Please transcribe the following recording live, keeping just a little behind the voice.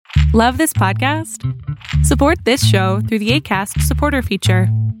Love this podcast? Support this show through the Acast supporter feature.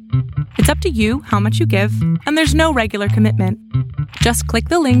 It's up to you how much you give, and there's no regular commitment. Just click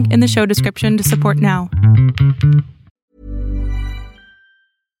the link in the show description to support now.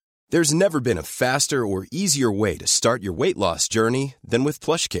 There's never been a faster or easier way to start your weight loss journey than with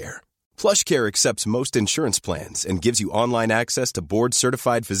PlushCare. PlushCare accepts most insurance plans and gives you online access to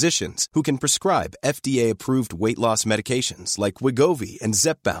board-certified physicians who can prescribe FDA-approved weight loss medications like Wegovy and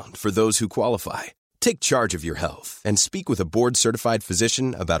Zepbound for those who qualify. Take charge of your health and speak with a board-certified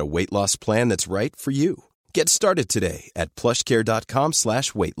physician about a weight loss plan that's right for you. Get started today at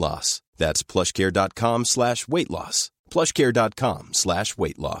plushcare.com/weight loss. That's plushcare.com/weight loss.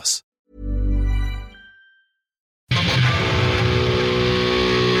 plushcare.com/weight loss.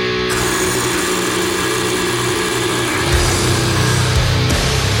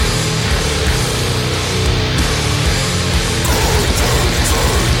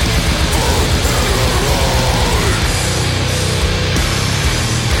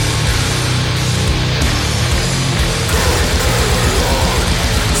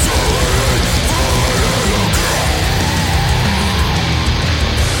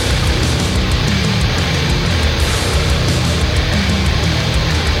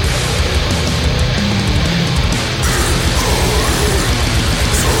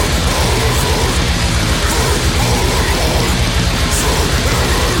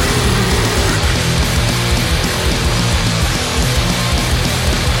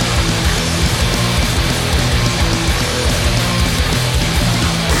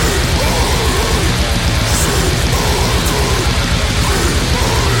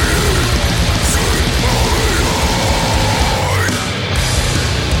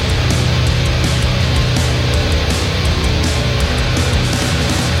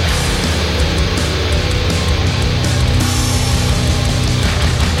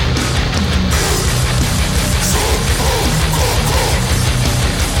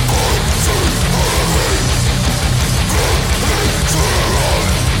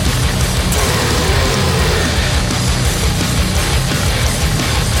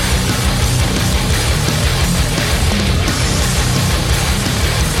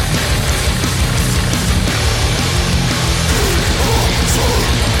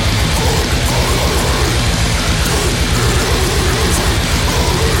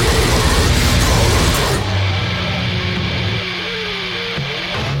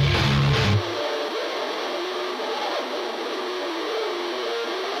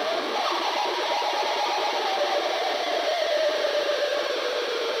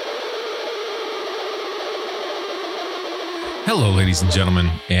 Hello, ladies and gentlemen,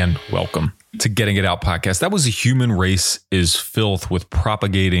 and welcome to Getting It Out podcast. That was A Human Race is Filth with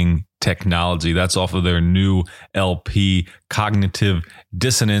Propagating Technology. That's off of their new LP, Cognitive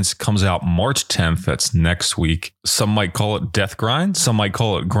Dissonance. Comes out March 10th. That's next week. Some might call it death grind. Some might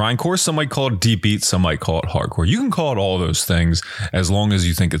call it grindcore. Some might call it deep beat. Some might call it hardcore. You can call it all those things as long as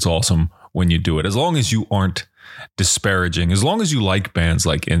you think it's awesome when you do it. As long as you aren't disparaging. As long as you like bands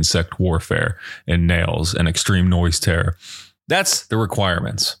like Insect Warfare and Nails and Extreme Noise Terror. That's the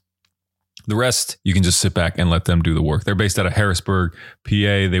requirements. The rest, you can just sit back and let them do the work. They're based out of Harrisburg,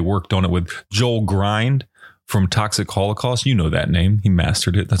 PA. They worked on it with Joel Grind from Toxic Holocaust. You know that name. He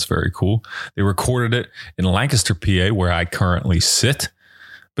mastered it. That's very cool. They recorded it in Lancaster, PA, where I currently sit.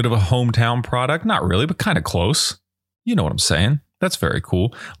 Bit of a hometown product. Not really, but kind of close. You know what I'm saying. That's very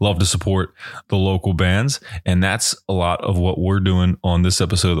cool. Love to support the local bands. And that's a lot of what we're doing on this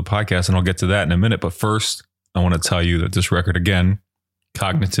episode of the podcast. And I'll get to that in a minute. But first, I want to tell you that this record, again,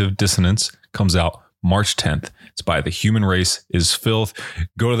 Cognitive Dissonance, comes out March 10th. It's by The Human Race is Filth.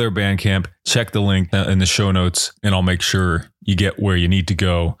 Go to their Bandcamp, check the link in the show notes, and I'll make sure you get where you need to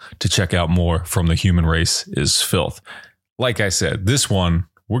go to check out more from The Human Race is Filth. Like I said, this one,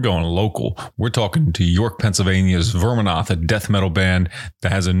 we're going local. We're talking to York, Pennsylvania's Verminoth, a death metal band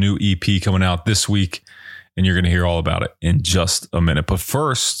that has a new EP coming out this week, and you're going to hear all about it in just a minute. But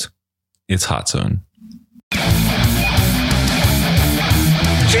first, it's Hot Zone.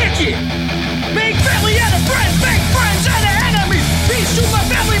 Kick it! Make family out of friends, make friends out of enemies. Peace to my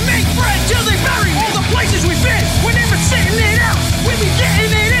family, make friends till they bury all the places we've been. We're never sitting it out, we be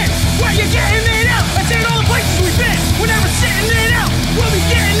getting it in. Where you getting it out? I said all the places we've been. We're never sitting it out, we'll be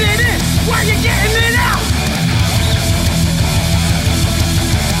getting it in. Where you getting it out?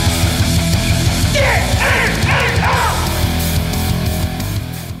 Get it out!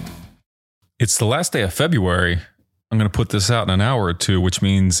 It's the last day of February. I'm going to put this out in an hour or two, which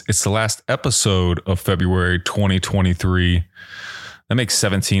means it's the last episode of February 2023. That makes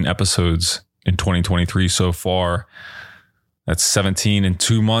 17 episodes in 2023 so far. That's 17 in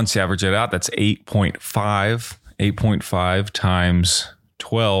 2 months. You average it out. That's 8.5. 8.5 times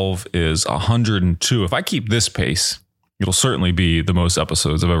 12 is 102. If I keep this pace, it'll certainly be the most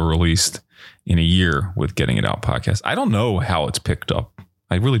episodes I've ever released in a year with Getting It Out podcast. I don't know how it's picked up.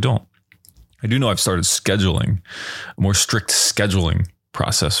 I really don't. I do know I've started scheduling, a more strict scheduling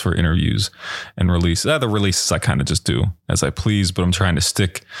process for interviews and release. The releases I kind of just do as I please, but I'm trying to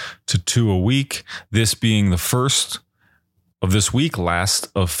stick to 2 a week. This being the first of this week,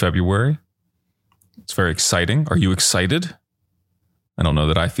 last of February. It's very exciting. Are you excited? I don't know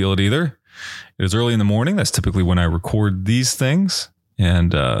that I feel it either. It is early in the morning. That's typically when I record these things.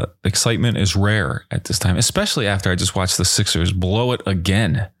 And excitement is rare at this time, especially after I just watched the Sixers blow it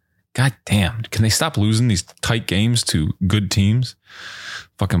again. God damn. Can they stop losing these tight games to good teams?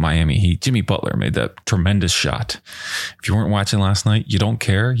 Fucking Miami Heat. Jimmy Butler made that tremendous shot. If you weren't watching last night, you don't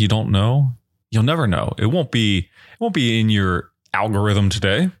care. You don't know. You'll never know. It won't be in your algorithm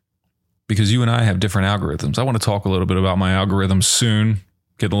today because you and I have different algorithms. I want to talk a little bit about my algorithms soon.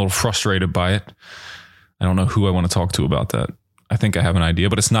 Getting a little frustrated by it. I don't know who I want to talk to about that. I think I have an idea,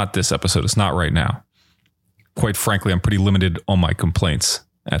 but it's not this episode. It's not right now. Quite frankly, I'm pretty limited on my complaints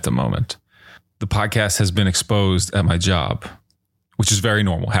at the moment. The podcast has been exposed at my job, which is very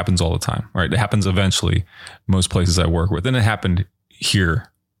normal. Happens all the time, right? It happens eventually, most places I work with. And it happened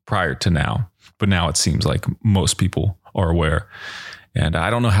here prior to now. But now it seems like most people are aware. And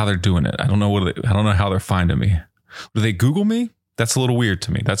I don't know how they're doing it. I don't know how they're finding me. Do they Google me? That's a little weird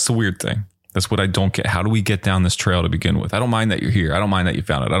to me. That's the weird thing. That's what I don't get. How do we get down this trail to begin with? I don't mind that you're here. I don't mind that you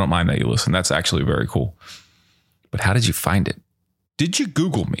found it. I don't mind that you listen. That's actually very cool. But how did you find it? Did you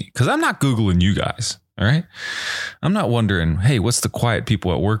Google me? Because I'm not Googling you guys. All right. I'm not wondering, hey, what's the quiet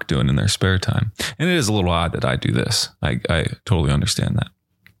people at work doing in their spare time? And it is a little odd that I do this. I totally understand that.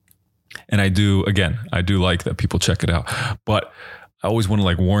 And I do like that people check it out. But I always want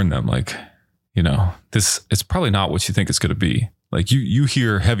to warn them, it's probably not what you think it's going to be. You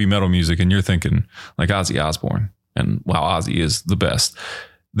hear heavy metal music and you're thinking Ozzy Osbourne, and wow, Ozzy is the best.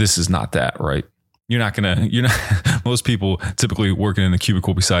 This is not that, right? Most people typically working in the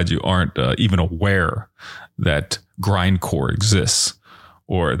cubicle beside you aren't even aware that grindcore exists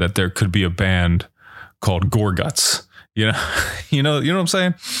or that there could be a band called Gorguts. You know what I'm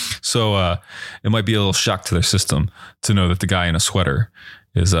saying? So it might be a little shock to their system to know that the guy in a sweater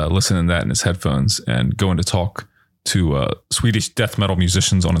is listening to that in his headphones and going to talk to Swedish death metal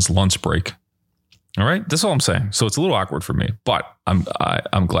musicians on his lunch break. All right, that's all I'm saying. So it's a little awkward for me, but I'm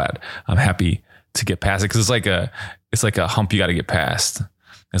glad. I'm happy to get past it because it's like a hump you got to get past.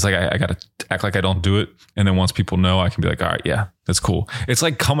 It's like I got to act like I don't do it, and then once people know, I can be like, all right, yeah, that's cool. It's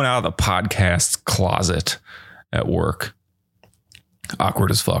like coming out of the podcast closet at work.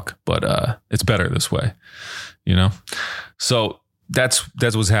 Awkward as fuck, but it's better this way, So that's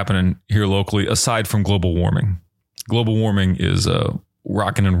what's happening here locally. Aside from global warming is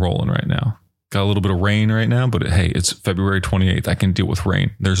rocking and rolling right now. Got a little bit of rain right now, but hey, it's February 28th. I can deal with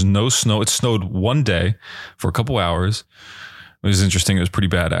rain. There's no snow. It snowed one day for a couple hours. It was interesting. It was pretty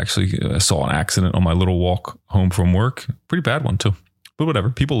bad, actually. I saw an accident on my little walk home from work. Pretty bad one, too. But whatever.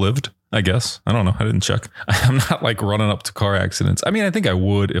 People lived, I guess. I don't know. I didn't check. I'm not running up to car accidents. I mean, I think I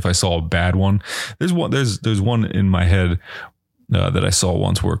would if I saw a bad one. There's one in my head that I saw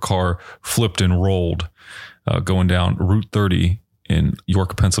once where a car flipped and rolled going down Route 30 in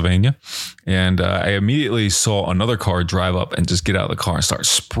York, Pennsylvania. And I immediately saw another car drive up and just get out of the car and start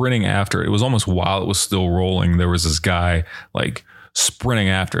sprinting after it. It was almost while it was still rolling. There was this guy sprinting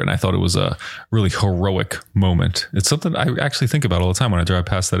after it. And I thought it was a really heroic moment. It's something I actually think about all the time when I drive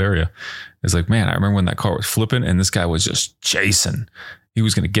past that area. It's like, man, I remember when that car was flipping and this guy was just chasing. He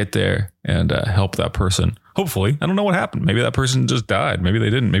was going to get there and help that person. Hopefully. I don't know what happened. Maybe that person just died. Maybe they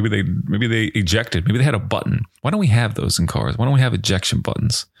didn't. Maybe they ejected. Maybe they had a button. Why don't we have those in cars? Why don't we have ejection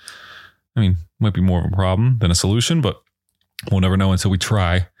buttons? I mean, might be more of a problem than a solution, but we'll never know until we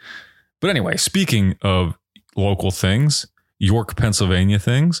try. But anyway, speaking of local things, York, Pennsylvania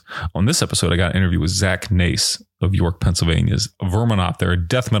things, on this episode, I got an interview with Zach Nace of York, Pennsylvania's Verminop. They're a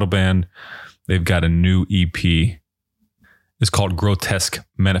death metal band. They've got a new EP. It's called Grotesque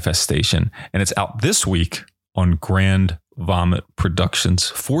Manifestation, and it's out this week on Grand Vomit Productions.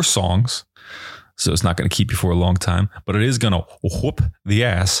 4 songs, so it's not going to keep you for a long time, but it is going to whoop the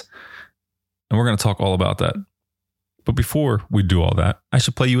ass, and we're going to talk all about that. But before we do all that, I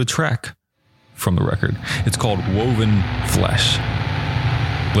should play you a track from the record. It's called Woven Flesh.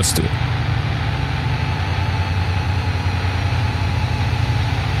 Let's do it.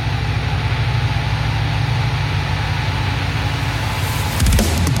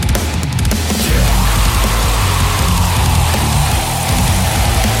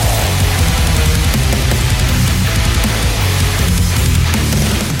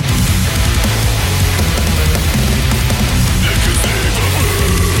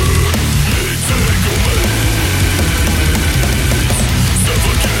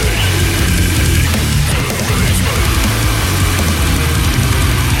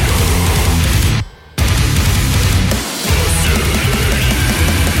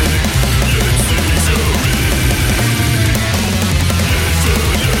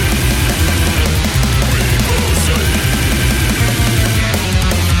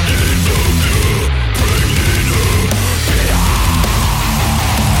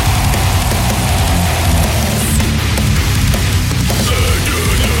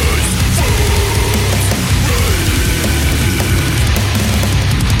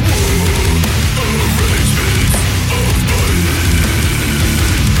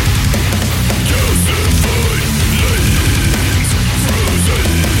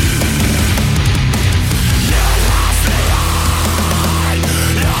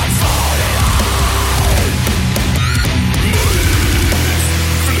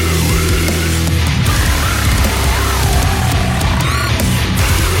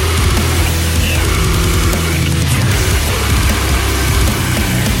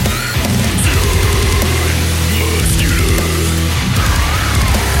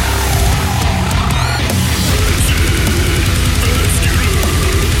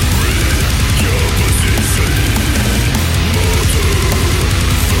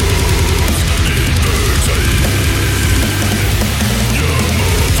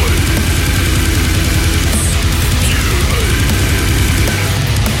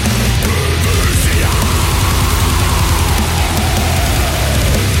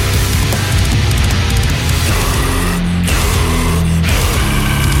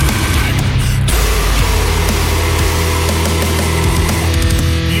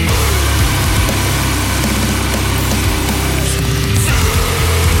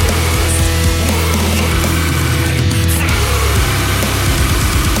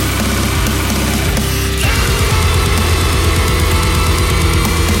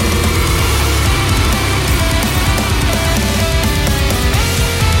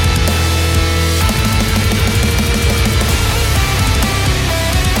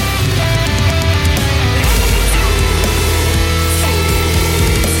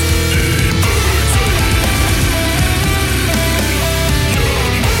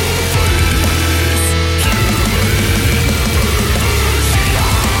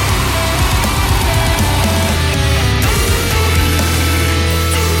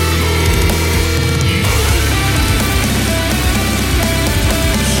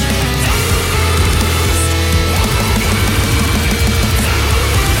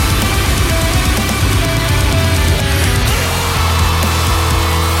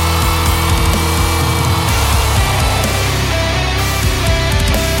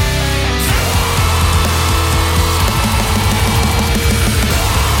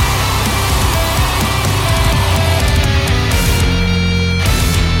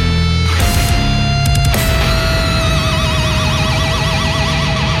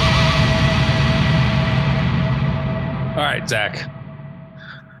 Zach.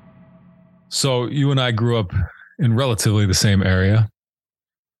 So you and I grew up in relatively the same area.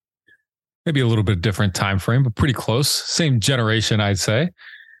 Maybe a little bit different time frame, but pretty close. Same generation, I'd say.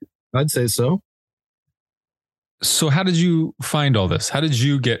 I'd say so. So how did you find all this? How did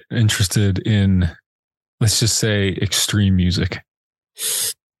you get interested in, let's just say, extreme music?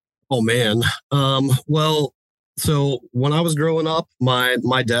 Oh, man. Well, so when I was growing up,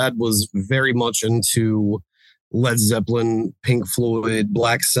 my dad was very much into Led Zeppelin, Pink Floyd,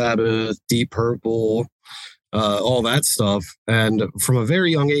 Black Sabbath, Deep Purple, all that stuff. And from a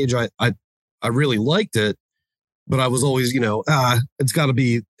very young age, I really liked it, but I was always, it's got to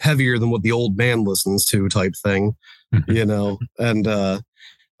be heavier than what the old man listens to type thing, and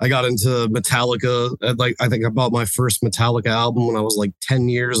I got into Metallica. I think I bought my first Metallica album when I was like 10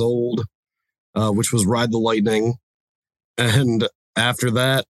 years old, which was Ride the Lightning. And after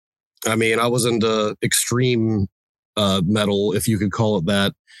that, I mean, I was into extreme metal, if you could call it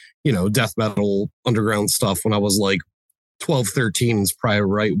that, death metal, underground stuff when I was like 12, 13 is probably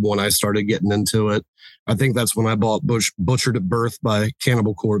right when I started getting into it. I think that's when I bought Butchered at Birth by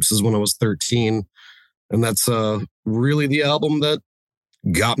Cannibal Corpse is when I was 13. And that's really the album that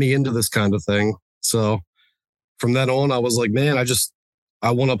got me into this kind of thing. So from then on, I was like, man,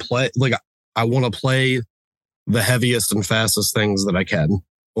 I want to play the heaviest and fastest things that I can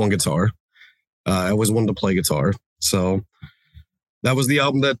on guitar. I always wanted to play guitar. So that was the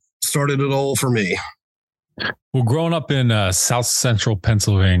album that started it all for me. Well, growing up in South Central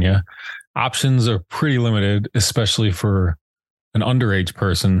Pennsylvania, options are pretty limited, especially for an underage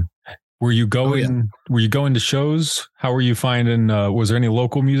person. Were you going? Were you going to shows? How were you finding? Was there any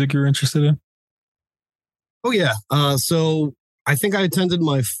local music you were interested in? Oh yeah. So I think I attended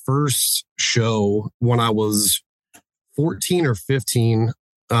my first show when I was 14 or 15.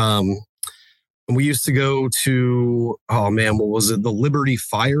 And we used to go to, what was it? The Liberty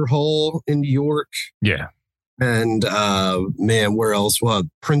Fire Hall in New York. Yeah. And where else?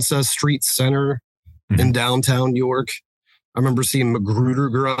 Princess Street Center in downtown New York. I remember seeing Magruder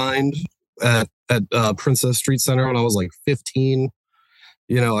Grind at Princess Street Center when I was like 15.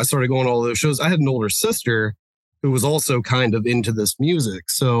 I started going to all those shows. I had an older sister who was also kind of into this music.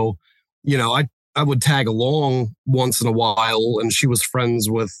 So, I would tag along once in a while, and she was friends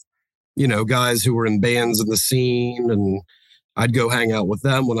with, guys who were in bands in the scene, and I'd go hang out with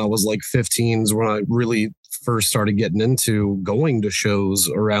them when I was like 15 is when I really first started getting into going to shows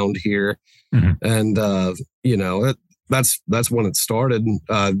around here. And, that's when it started.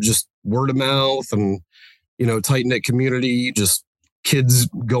 Just word of mouth and, tight knit community, just kids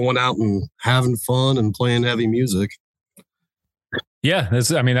going out and having fun and playing heavy music. Yeah,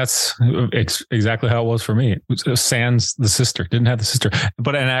 that's exactly how it was for me. It was Sans the sister, didn't have the sister,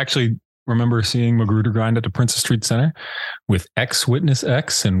 and I actually remember seeing Magruder Grind at the Princess Street Center with Witness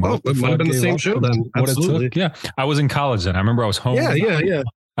X and it might have been the same show then. Absolutely. Yeah, I was in college then. I remember I was home. Yeah.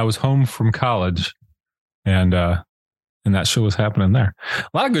 I was home from college, and that show was happening there.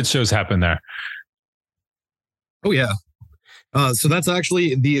 A lot of good shows happen there. Oh yeah. So that's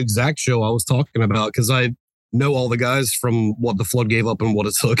actually the exact show I was talking about because I know all the guys from What the Flood Gave Up and What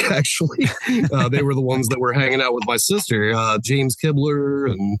It Took, actually. They were the ones that were hanging out with my sister, James Kibler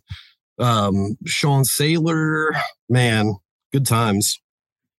and Sean Saylor. Man, good times.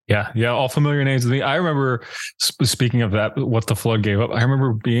 Yeah, all familiar names to me. I remember, speaking of that, What the Flood Gave Up, I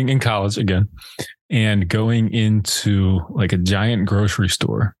remember being in college again and going into like a giant grocery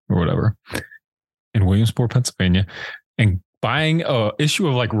store or whatever in Williamsport, Pennsylvania, and buying a issue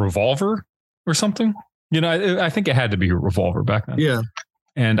of like Revolver or something. I think it had to be a Revolver back then. Yeah.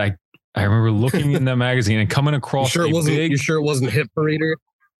 And I remember looking in that magazine and coming across. You sure it wasn't Hit Parader?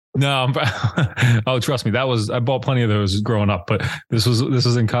 No, oh, trust me. I bought plenty of those growing up, but this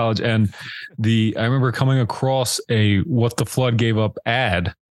was in college. And I remember coming across a What the Flood Gave Up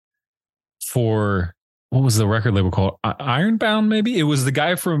ad for, what was the record label called? Ironbound, maybe? It was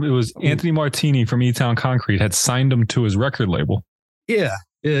Anthony Martini from E-Town Concrete had signed him to his record label. Yeah.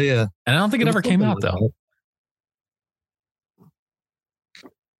 And I don't think it ever came out though.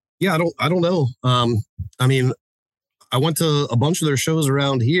 Yeah, I don't know. I went to a bunch of their shows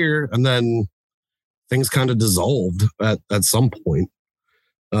around here, and then things kind of dissolved at some point.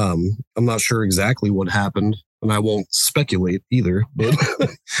 I'm not sure exactly what happened, and I won't speculate either. But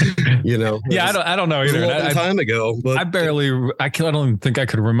yeah, I don't know either. A long time ago, but I don't even think I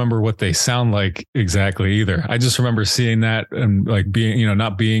could remember what they sound like exactly either. I just remember seeing that and like being,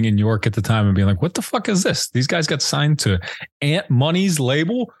 not being in New York at the time and being like, what the fuck is this? These guys got signed to Ant Money's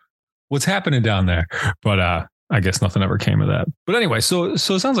label. What's happening down there? But I guess nothing ever came of that. But anyway, so it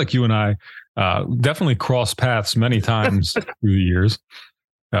sounds like you and I Definitely crossed paths many times through the years,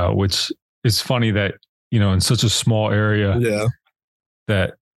 which is funny that, in such a small area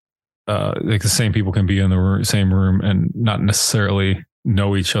that like the same people can be in the same room and not necessarily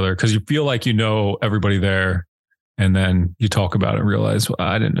know each other, because you feel like you know everybody there, and then you talk about it and realize, well,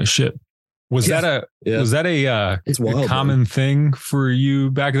 I didn't know shit. Was that a common thing for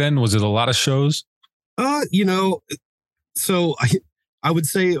you back then? Was it a lot of shows? So I would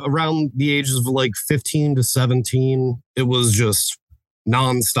say around the ages of like 15 to 17, it was just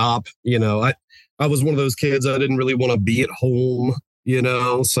nonstop. I was one of those kids. I didn't really want to be at home,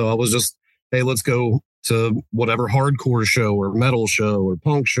 so I was just, hey, let's go to whatever hardcore show or metal show or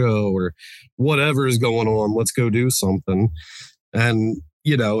punk show or whatever is going on. Let's go do something. And,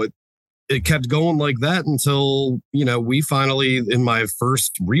 it kept going like that until, we finally, in my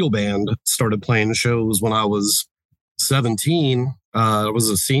first real band, started playing shows when I was 17. I was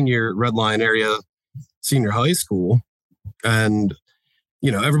a senior at Red Lion area, senior high school. And,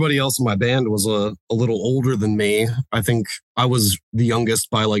 everybody else in my band was a little older than me. I think I was the youngest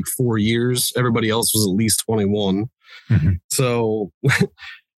by like 4 years. Everybody else was at least 21. Mm-hmm. So I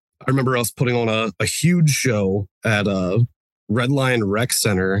remember us putting on a huge show at Red Lion Rec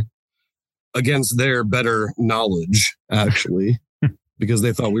Center against their better knowledge, actually, because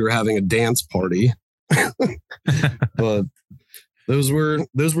they thought we were having a dance party. But those were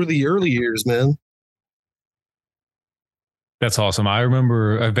the early years, man. That's awesome. I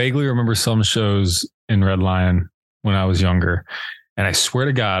vaguely remember some shows in Red Lion when I was younger, and I swear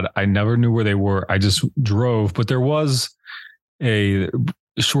to God, I never knew where they were. I just drove, but there was a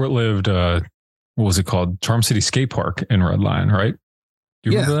short-lived, what was it called? Charm City Skate Park in Red Lion, right? Do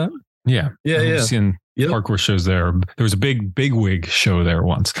you remember that? Yeah. I've seen hardcore shows there. There was a big wig show there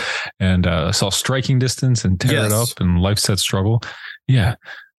once, and I saw Striking Distance and Tear It Up and Life Set Struggle. Yeah.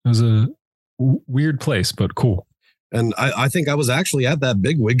 It was a weird place, but cool. And I think I was actually at that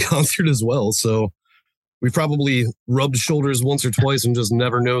big wig concert as well. So we probably rubbed shoulders once or twice and just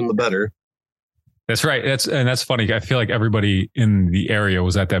never known the better. That's right. That's funny. I feel like everybody in the area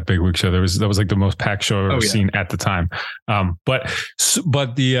was at that big wig show. That was like the most packed show I've ever seen at the time. But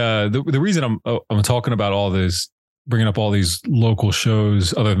the reason I'm talking about all this, bringing up all these local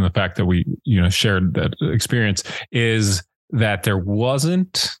shows, other than the fact that we shared that experience, is that there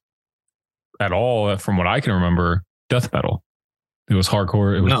wasn't at all, from what I can remember, death metal. It was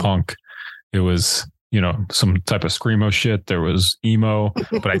hardcore. It was punk. It was some type of screamo shit. There was emo,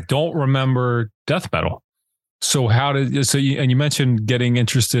 but I don't remember death metal. So you mentioned getting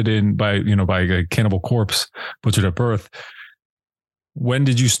interested in by Cannibal Corpse, Butchered at Birth. When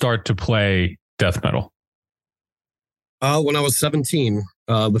did you start to play death metal? When I was 17,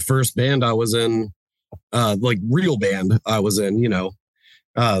 the first band I was in, like real band I was in,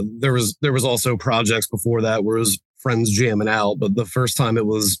 there was also projects before that where it was friends jamming out, but the first time it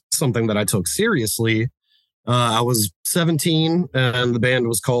was something that I took seriously, I was 17 and the band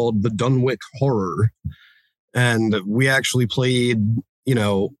was called the Dunwich Horror. And we actually played,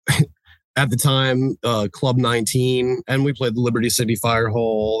 at the time, Club 19, and we played the Liberty City Fire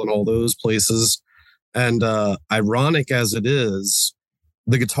Hall and all those places. And ironic as it is,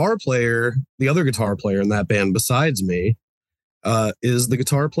 the other guitar player in that band besides me, is the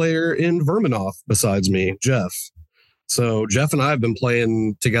guitar player in Verminoth besides me, Jeff. So Jeff and I have been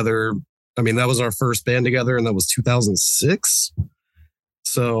playing together. I mean, that was our first band together, and that was 2006.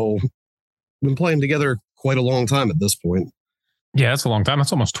 So we've been playing together quite a long time at this point. Yeah, that's a long time.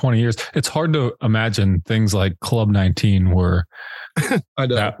 That's almost 20 years. It's hard to imagine things like Club 19 were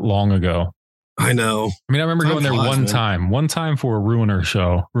that long ago. I know. I mean, I remember going there one time for a Ruiner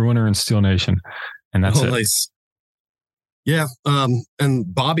show, Ruiner and Steel Nation. And that's it. Nice. Yeah.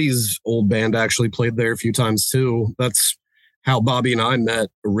 And Bobby's old band actually played there a few times too. That's how Bobby and I met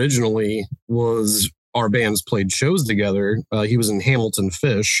originally, was our bands played shows together. He was in Hamilton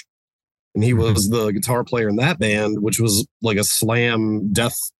Fish, and he was the guitar player in that band, which was like a slam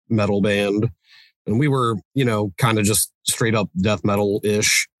death metal band. And we were, kind of just straight up death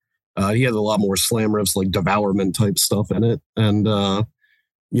metal-ish. He had a lot more slam riffs, like Devourment type stuff in it. And,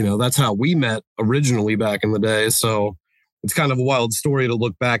 that's how we met originally back in the day. So it's kind of a wild story to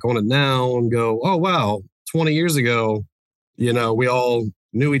look back on it now and go, oh, wow, 20 years ago, we all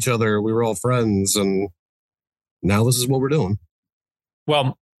knew each other. We were all friends. And now this is what we're doing.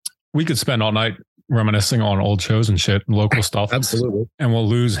 Well, we could spend all night reminiscing on old shows and shit, and local stuff. Absolutely. And we'll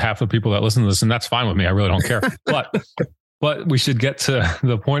lose half the people that listen to this. And that's fine with me. I really don't care. But we should get to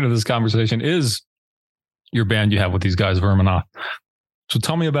the point of this conversation is your band you have with these guys, Verminoth. So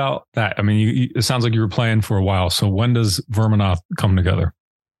tell me about that. I mean, it sounds like you were playing for a while. So when does Verminoth come together?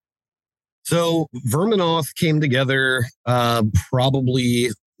 So Verminoth came together probably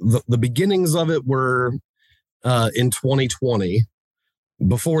the beginnings of it were in 2020,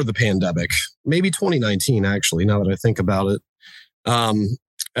 before the pandemic, maybe 2019, actually, now that I think about it.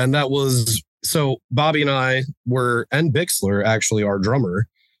 And that was, so Bobby and I were, and Bixler, actually, our drummer,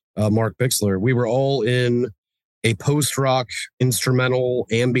 Mark Bixler, we were all in a post-rock instrumental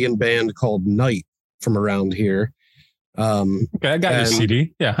ambient band called Night from around here. Okay, I got your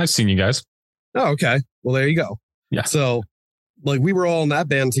CD. Yeah, I've seen you guys. Oh, okay. Well, there you go. Yeah. So, like, we were all in that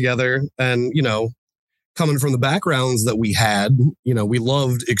band together, and, you know, coming from the backgrounds that we had, you know, we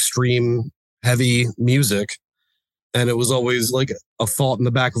loved extreme heavy music, and it was always like a thought in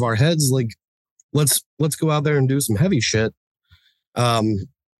the back of our heads, like, let's go out there and do some heavy shit.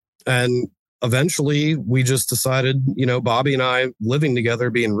 And eventually we just decided, you know, Bobby and I, living together,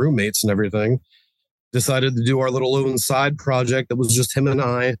 being roommates and everything, decided to do our little own side project that was just him and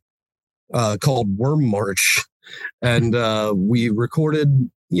I, called Worm March. And we recorded,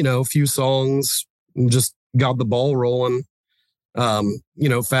 you know, a few songs and just got the ball rolling. You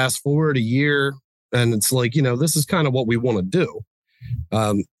know, fast forward a year, and it's like, you know, this is kind of what we want to do.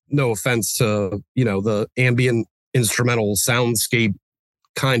 No offense to, you know, the ambient instrumental soundscape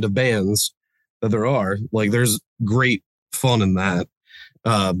kind of bands that there are. Like, there's great fun in that.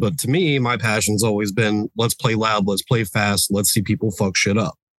 But to me, my passion's always been, let's play loud, let's play fast, let's see people fuck shit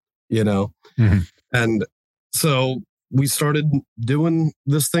up, you know? Mm-hmm. And so we started doing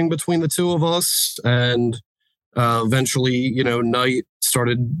this thing between the two of us, and eventually, you know, Night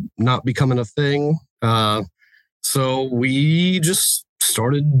started not becoming a thing. So we just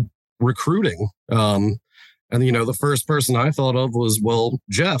started recruiting. And, you know, the first person I thought of was, well,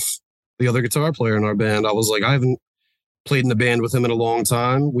 Jeff, the other guitar player in our band. I was like, I haven't played in the band with him in a long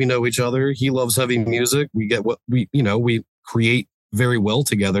time. We know each other. He loves heavy music. We get what we create very well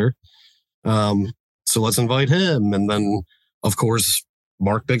together. So let's invite him. And then, of course,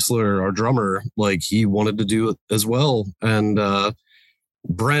 Mark Bixler, our drummer, like, he wanted to do it as well. And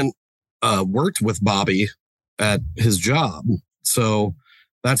Brent worked with Bobby at his job. So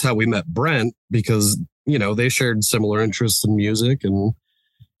that's how we met Brent, because, you know, they shared similar interests in music, and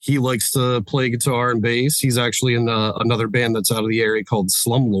he likes to play guitar and bass. He's actually in another band that's out of the area called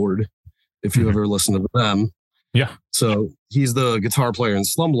Slumlord, if you ever listen to them. Yeah. So he's the guitar player in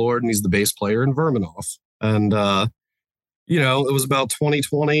Slumlord, and he's the bass player in Verminoth. And, you know, it was about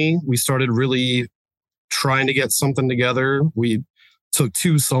 2020. We started really trying to get something together. We took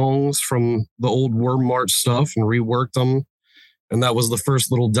 2 songs from the old Worm March stuff and reworked them. And that was the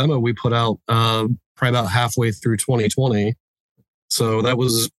first little demo we put out probably about halfway through 2020. So that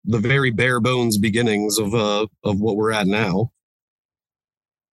was the very bare bones beginnings of what we're at now.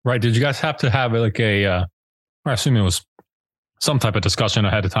 Right. Did you guys have to have like I assume it was some type of discussion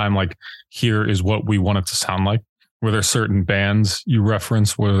ahead of time, like, here is what we want it to sound like? Were there certain bands you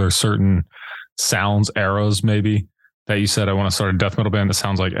referenced? Were there certain sounds, eras maybe, that you said, I want to start a death metal band that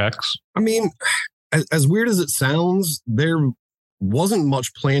sounds like X? I mean, as weird as it sounds, there wasn't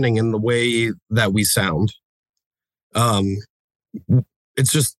much planning in the way that we sound.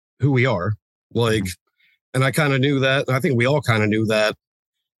 It's just who we are. Like, and I kind of knew that. I think we all kind of knew that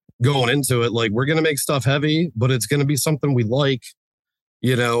going into it. Like, we're going to make stuff heavy, but it's going to be something we like.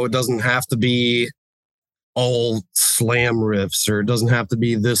 You know, it doesn't have to be all slam riffs, or it doesn't have to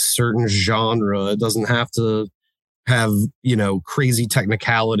be this certain genre. It doesn't have to have, you know, crazy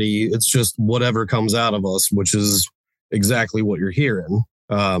technicality. It's just whatever comes out of us, which is exactly what you're hearing.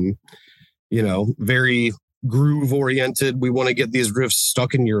 You know, very groove oriented. We want to get these riffs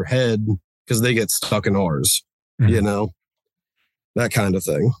stuck in your head because they get stuck in ours, you know, that kind of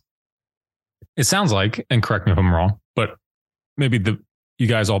thing. It sounds like, and correct me if I'm wrong, but maybe you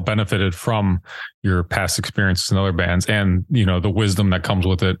guys all benefited from your past experiences in other bands, and, you know, the wisdom that comes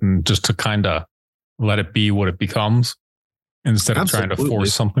with it, and just to kind of let it be what it becomes instead of trying to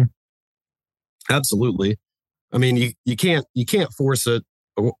force something. Absolutely. I mean, you can't force it,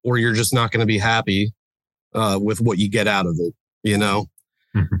 or you're just not going to be happy with what you get out of it, you know?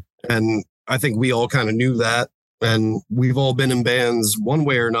 Mm-hmm. And I think we all kind of knew that. And we've all been in bands one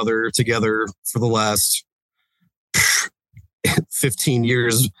way or another together for the last 15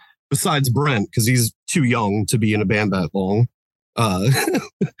 years, besides Brent, because he's too young to be in a band that long.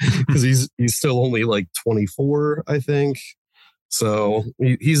 Because he's still only like 24, I think. So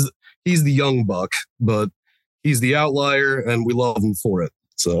he's the young buck, but he's the outlier, and we love him for it.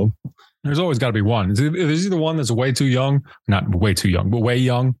 So there's always got to be one. There's either one that's way too young, not way too young, but way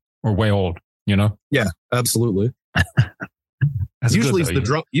young, or way old, you know? Yeah, absolutely. Usually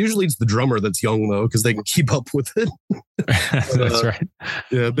it's the drummer that's young though, because they can keep up with it. That's right.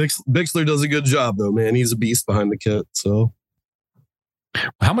 Yeah, Bixler does a good job though, man. He's a beast behind the kit. So,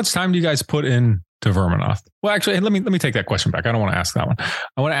 how much time do you guys put in to Verminoth? Well, actually, let me take that question back. I don't want to ask that one.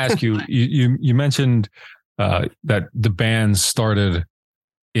 I want to ask you. You mentioned that the band started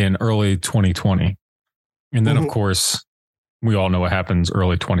in early 2020, and then of course we all know what happens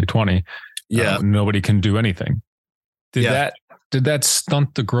early 2020. Yeah, nobody can do anything. Did that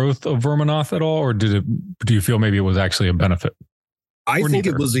stunt the growth of Verminoth at all, or do you feel maybe it was actually a benefit? I think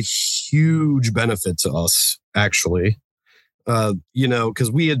it was a huge benefit to us, actually.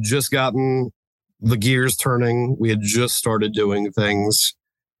 Because we had just gotten the gears turning. We had just started doing things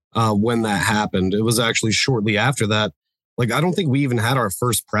when that happened. It was actually shortly after that. Like, I don't think we even had our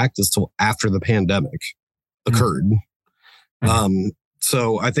first practice till after the pandemic occurred. Mm-hmm.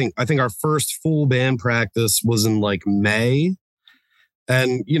 So I think our first full band practice was in like May.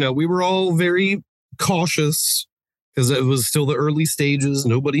 And, we were all very cautious because it was still the early stages,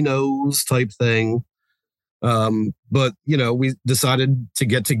 nobody knows type thing. But, we decided to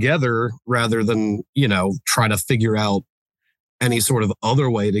get together rather than, try to figure out any sort of other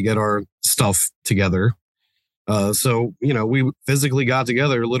way to get our stuff together. So, we physically got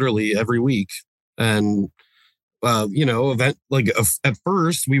together literally every week. And, at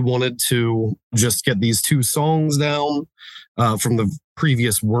first we wanted to just get these 2 songs down from the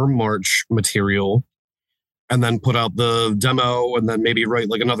previous Worm March material and then put out the demo and then maybe write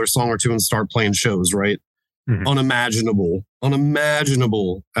like another song or 2 and start playing shows, right? Mm-hmm.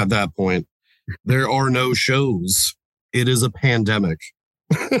 Unimaginable at that point. There are no shows. It is a pandemic.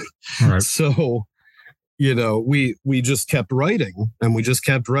 Right. So, we just kept writing and we just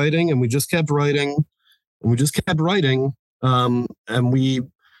kept writing and we just kept writing and we just kept writing. And we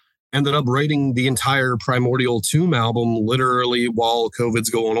ended up writing the entire Primordial Tomb album literally while COVID's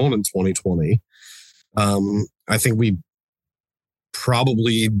going on in 2020. I think we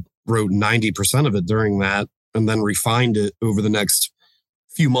probably wrote 90% of it during that and then refined it over the next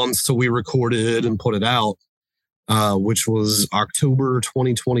few months till we recorded and put it out, which was October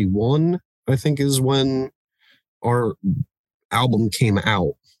 2021, I think is when our album came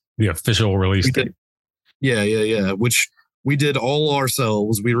out. The official release date. Yeah. Which we did all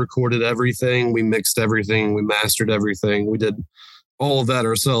ourselves. We recorded everything. We mixed everything. We mastered everything. We did all of that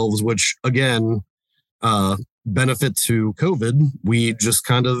ourselves, which again, benefit to COVID. We just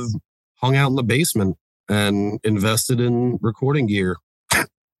kind of hung out in the basement and invested in recording gear.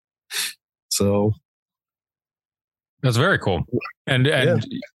 So that's very cool. And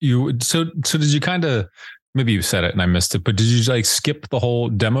so did you kind of, maybe you said it and I missed it, but did you like skip the whole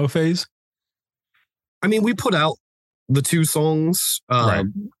demo phase? I mean, we put out the 2 songs, right.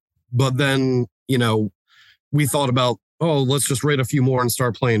 But then, we thought about, let's just write a few more and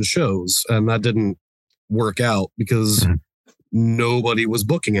start playing shows. And that didn't work out because nobody was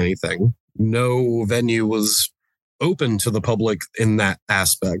booking anything. No venue was open to the public in that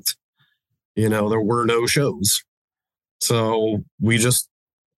aspect. There were no shows. So we just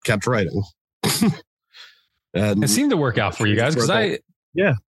kept writing. And it seemed to work out for you guys because I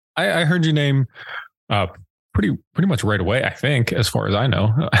heard your name pretty much right away, I think, as far as I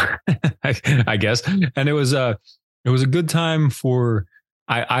know, I guess. And it was a good time for,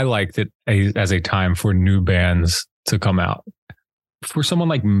 I liked it as a time for new bands to come out. For someone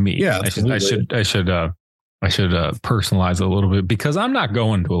like me, I should personalize it a little bit because I'm not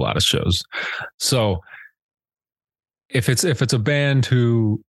going to a lot of shows. So if it's a band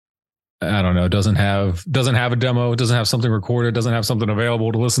who, I don't know, doesn't have a demo, doesn't have something recorded, doesn't have something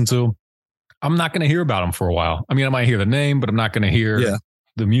available to listen to, I'm not going to hear about them for a while. I mean, I might hear the name, but I'm not going to hear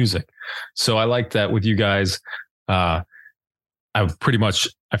the music. So I like that with you guys. I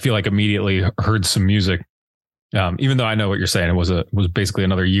feel like immediately heard some music. Even though I know what you're saying, it was basically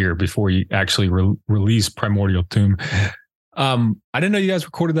another year before you actually released Primordial Tomb. I didn't know you guys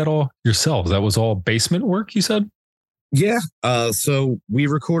recorded that all yourselves. That was all basement work, you said? Yeah. So we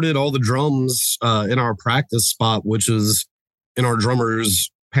recorded all the drums in our practice spot, which is in our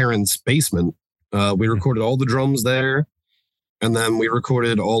drummer's parents' basement. We recorded all the drums there. And then we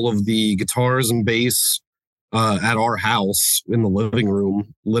recorded all of the guitars and bass at our house in the living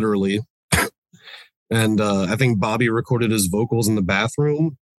room, literally. And I think Bobby recorded his vocals in the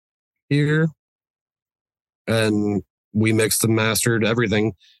bathroom here. And we mixed and mastered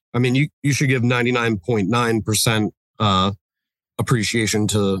everything. I mean, you should give 99.9% appreciation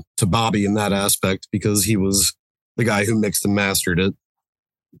to Bobby in that aspect because he was the guy who mixed and mastered it.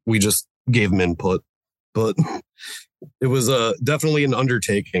 We just gave him input. But it was definitely an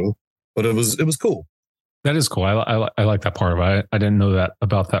undertaking, but it was cool. That is cool. I like that part of it. I didn't know that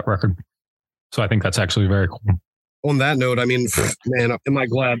about that record. So I think that's actually very cool. On that note, I mean, man, am I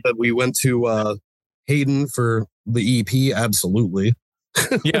glad that we went to Hayden for the EP? Absolutely.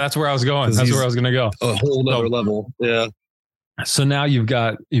 Yeah, that's where I was going. That's where I was going to go. A whole nother level. Yeah. So now you've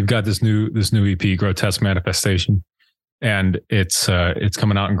got this new EP, Grotesque Manifestation, and it's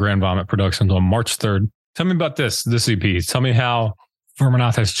coming out in Grand Vomit Productions on March 3rd. Tell me about this EP. Tell me how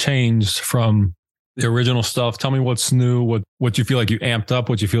Verminoth has changed from the original stuff. Tell me what's new, what you feel like you amped up,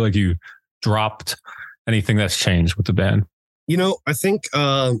 what you feel like you dropped, anything that's changed with the band. You know, I think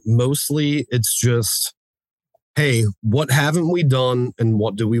mostly it's just, hey, what haven't we done and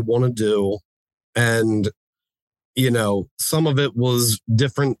what do we want to do? And, you know, some of it was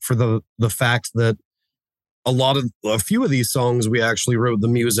different for the fact that a few of these songs, we actually wrote the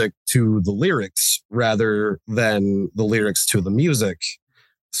music to the lyrics rather than the lyrics to the music.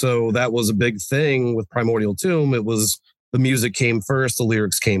 So that was a big thing with Primordial Tomb. It was the music came first, the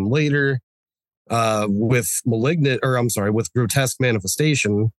lyrics came later. With Grotesque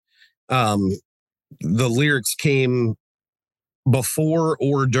Manifestation, the lyrics came before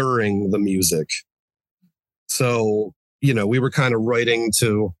or during the music. So, you know, we were kind of writing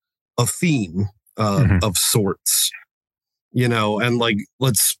to a theme of sorts, you know, and like,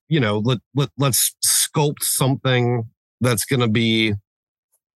 let's sculpt something that's going to be,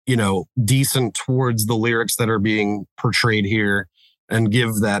 you know, decent towards the lyrics that are being portrayed here and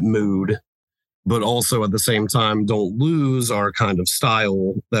give that mood. But also at the same time, don't lose our kind of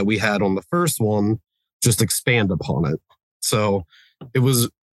style that we had on the first one, just expand upon it. So it was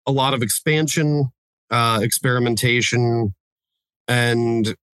a lot of expansion, experimentation,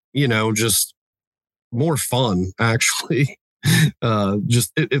 and, you know, just more fun, actually.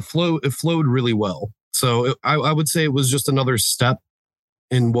 It flowed really well. So I would say it was just another step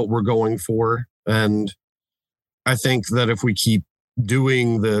in what we're going for. And I think that if we keep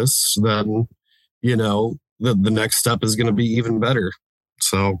doing this, then, you know, the next step is going to be even better.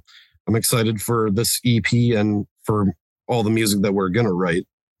 So I'm excited for this EP and for all the music that we're going to write.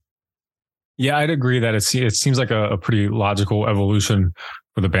 Yeah, I'd agree that it seems like a pretty logical evolution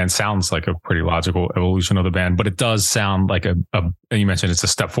for the band. Sounds like a pretty logical evolution of the band, but it does sound like and you mentioned it's a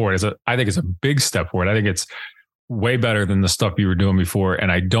step forward. I think it's a big step forward. I think it's way better than the stuff you were doing before.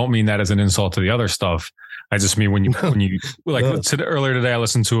 And I don't mean that as an insult to the other stuff. I just mean when you earlier today, I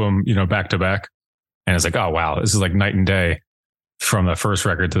listened to them, you know, back to back, and it's like, oh wow, this is like night and day from the first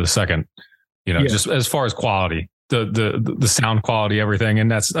record to the second, you know, just as far as quality, the sound quality, everything. And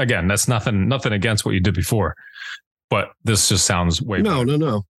that's nothing against what you did before, but this just sounds way better.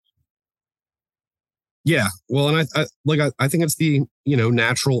 No. Yeah. Well, and I think it's the, you know,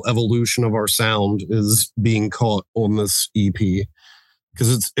 natural evolution of our sound is being caught on this EP,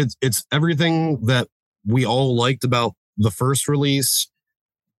 because it's everything that we all liked about the first release,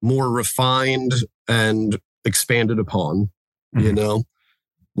 more refined and expanded upon, you know,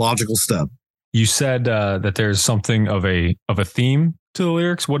 logical step. You said that there's something of a theme to the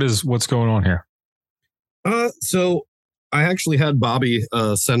lyrics. What's going on here? So I actually had Bobby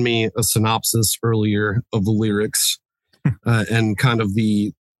send me a synopsis earlier of the lyrics and kind of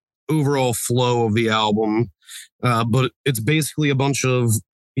the overall flow of the album. But it's basically a bunch of,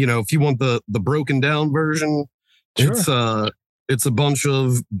 you know, if you want the broken down version, sure. It's a bunch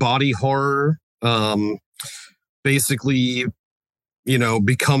of body horror, basically, you know,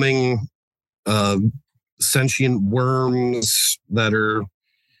 becoming sentient worms that are,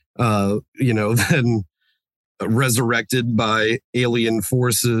 you know, then resurrected by alien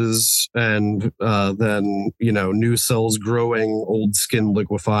forces, and then, you know, new cells growing, old skin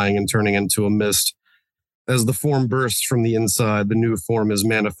liquefying and turning into a mist. As the form bursts from the inside, the new form is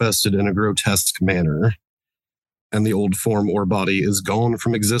manifested in a grotesque manner, and the old form or body is gone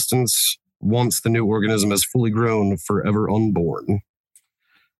from existence once the new organism is fully grown, forever unborn.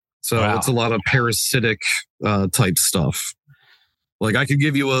 So It's a lot of parasitic type stuff. Like, I could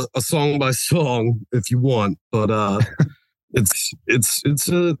give you a song by song if you want, but it's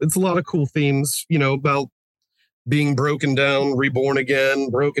a lot of cool themes, you know, about being broken down, reborn again,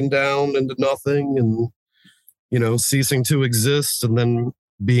 broken down into nothing, and, you know, ceasing to exist, and then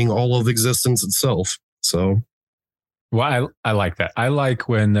being all of existence itself. So, well, I like that. I like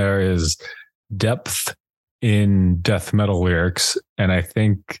when there is depth in death metal lyrics, and I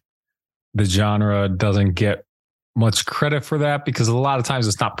think the genre doesn't get much credit for that because a lot of times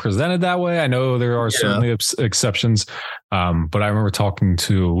it's not presented that way. I know there are certainly exceptions, but I remember talking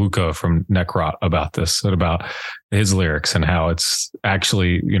to Luca from Necrot about this, about his lyrics and how it's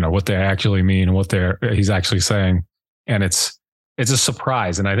actually, you know, what they actually mean and what he's actually saying, and it's a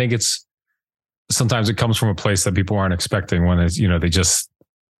surprise. And I think it's sometimes it comes from a place that people aren't expecting when it's, they just.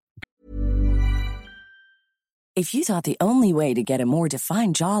 If you thought the only way to get a more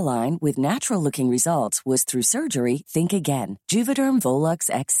defined jawline with natural-looking results was through surgery, think again. Juvederm Volux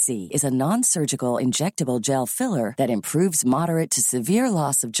XC is a non-surgical injectable gel filler that improves moderate to severe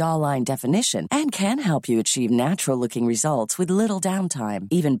loss of jawline definition and can help you achieve natural-looking results with little downtime.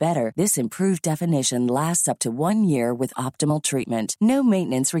 Even better, this improved definition lasts up to 1 year with optimal treatment. No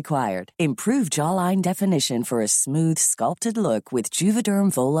maintenance required. Improve jawline definition for a smooth, sculpted look with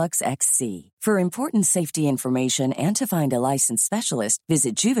Juvederm Volux XC. For important safety information and to find a licensed specialist,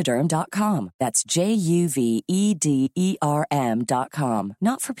 visit Juvederm.com. That's JUVEDERM.com.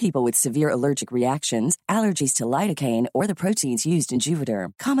 Not for people with severe allergic reactions, allergies to lidocaine, or the proteins used in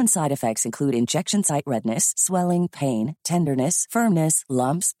Juvederm. Common side effects include injection site redness, swelling, pain, tenderness, firmness,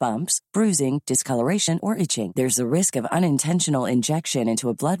 lumps, bumps, bruising, discoloration, or itching. There's a risk of unintentional injection into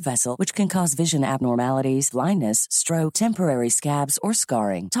a blood vessel, which can cause vision abnormalities, blindness, stroke, temporary scabs, or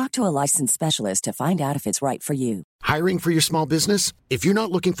scarring. Talk to a licensed specialist to find out if it's right for you. Hiring for your small business? If you're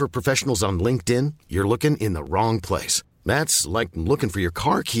not looking for professionals on LinkedIn, you're looking in the wrong place. That's like looking for your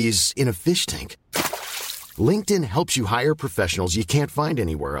car keys in a fish tank. LinkedIn helps you hire professionals you can't find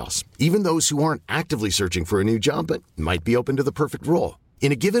anywhere else, even those who aren't actively searching for a new job but might be open to the perfect role.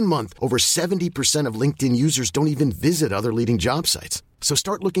 In a given month, over 70% of LinkedIn users don't even visit other leading job sites. So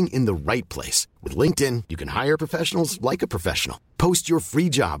start looking in the right place. With LinkedIn, you can hire professionals like a professional. Post your free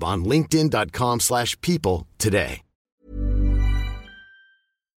job on linkedin.com/people today.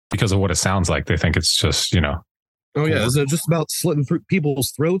 Because of what it sounds like, they think it's just, Oh yeah, is it just about slitting through people's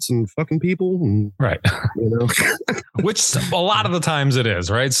throats and fucking people? And, right. Which a lot of the times it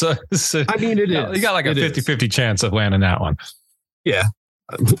is, right? So I mean, it is. You got like a 50-50 chance of landing that one. Yeah.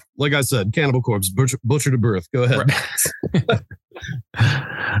 Like I said, Cannibal Corpse, butcher to birth. Go ahead. Right.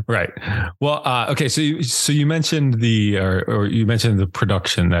 Right. Well, okay. So you mentioned you mentioned the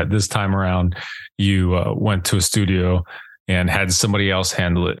production that this time around you went to a studio and had somebody else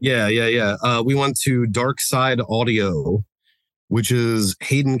handle it. Yeah. We went to Dark Side Audio, which is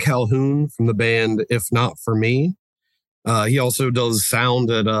Hayden Calhoun from the band If Not For Me. He also does sound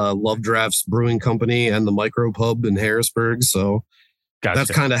at Love Drafts Brewing Company and the Micro Pub in Harrisburg. So gotcha.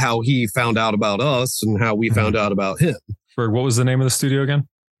 That's kind of how he found out about us and how we found out about him. What was the name of the studio again?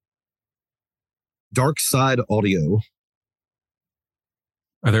 Dark Side Audio.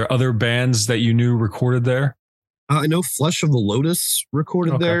 Are there other bands that you knew recorded there? I know Flesh of the Lotus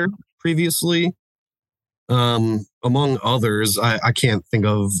recorded there previously. Among others, I can't think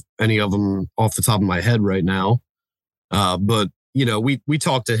of any of them off the top of my head right now. But, we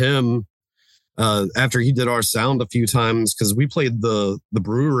talked to him after he did our sound a few times because we played the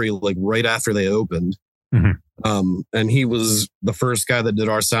brewery like right after they opened. Mm-hmm. And he was the first guy that did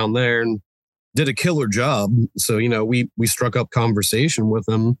our sound there and did a killer job. So, we struck up conversation with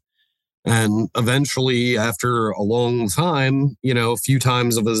him. And eventually, after a long time, a few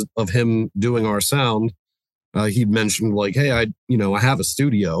times of him doing our sound, he mentioned like, hey, I have a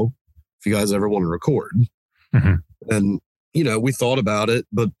studio if you guys ever want to record. Mm-hmm. And, we thought about it,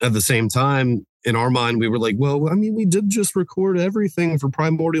 but at the same time, in our mind, we were like, well, I mean, we did just record everything for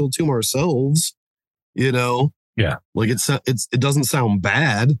Primordial Tomb ourselves, Yeah. Like it doesn't sound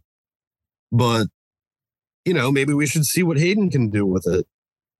bad, but, maybe we should see what Hayden can do with it.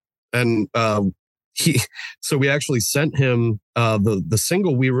 And so we actually sent him the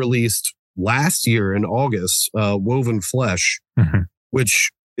single we released last year in August, Woven Flesh, mm-hmm.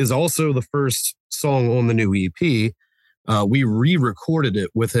 which is also the first song on the new EP. We re-recorded it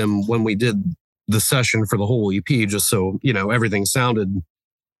with him when we did the session for the whole EP, just so, everything sounded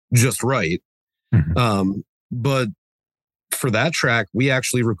just right. Mm-hmm. But for that track, we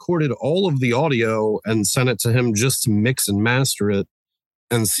actually recorded all of the audio and sent it to him just to mix and master it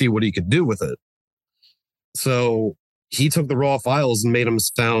and see what he could do with it. So he took the raw files and made them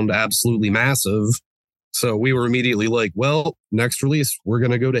sound absolutely massive. So we were immediately like, well, next release, we're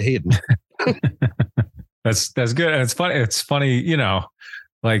going to go to Hayden. That's good. And it's funny,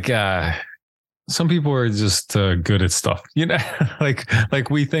 some people are just good at stuff, like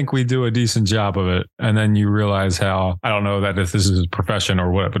we think we do a decent job of it. And then you realize how, I don't know that if this is a profession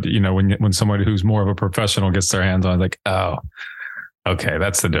or what, but when somebody who's more of a professional gets their hands on it, like, oh, okay,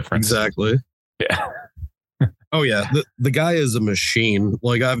 that's the difference. Exactly. Yeah. Oh yeah. The guy is a machine.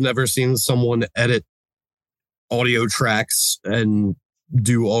 Like I've never seen someone edit audio tracks and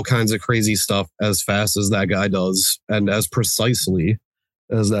do all kinds of crazy stuff as fast as that guy does and as precisely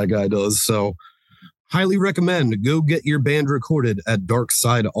as that guy does. So highly recommend go get your band recorded at Dark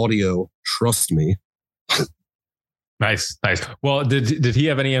Side Audio. Trust me. Nice. Well, did he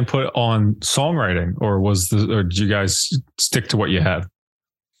have any input on songwriting, or did you guys stick to what you had?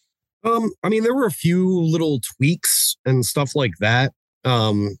 I mean, there were a few little tweaks and stuff like that.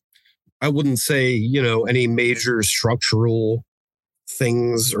 I wouldn't say, any major structural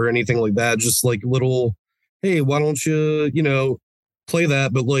things or anything like that. Just like little, hey, why don't you, play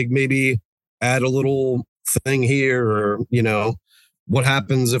that, but like maybe add a little thing here, or, what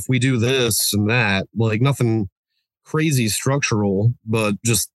happens if we do this and that? Like nothing crazy structural, but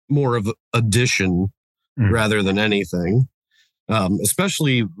just more of addition rather than anything.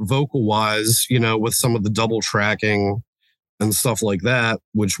 Especially vocal wise, with some of the double tracking and stuff like that,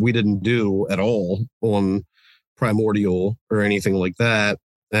 which we didn't do at all on Primordial or anything like that.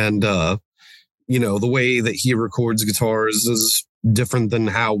 And, the way that he records guitars is different than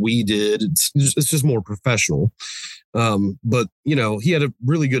how we did. It's just more professional. But, he had a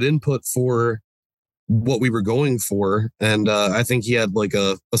really good input for what we were going for. And I think he had like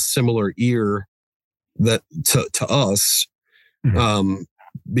a similar ear that to us.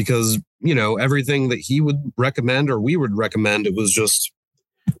 Because, everything that he would recommend or we would recommend, it was just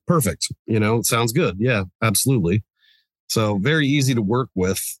perfect. It sounds good. Yeah, absolutely. So very easy to work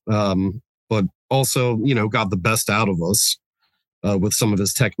with. But also, got the best out of us with some of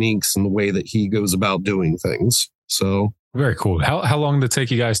his techniques and the way that he goes about doing things. So very cool. How long did it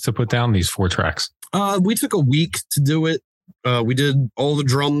take you guys to put down these 4 tracks? We took a week to do it. We did all the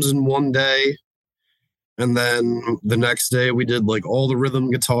drums in one day. And then the next day we did like all the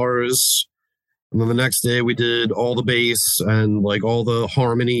rhythm guitars. And then the next day we did all the bass and like all the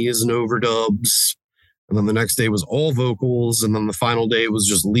harmonies and overdubs. And then the next day was all vocals. And then the final day was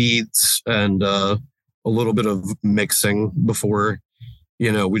just leads and a little bit of mixing before,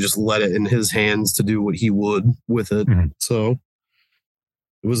 we just let it in his hands to do what he would with it. Mm-hmm. So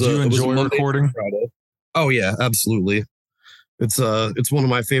it was Do you enjoy recording? Friday. Oh yeah, absolutely. It's one of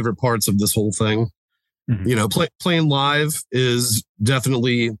my favorite parts of this whole thing. Mm-hmm. Playing live is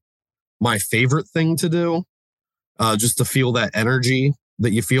definitely my favorite thing to do. Just to feel that energy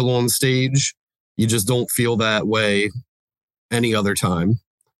that you feel on stage. You just don't feel that way any other time.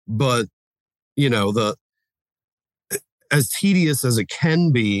 But, as tedious as it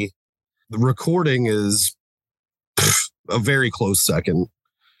can be, the recording is a very close second.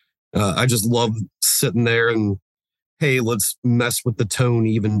 I just love sitting there and, hey, let's mess with the tone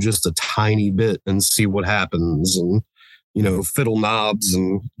even just a tiny bit and see what happens. And, fiddle knobs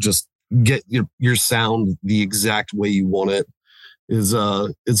and just get your sound the exact way you want it it's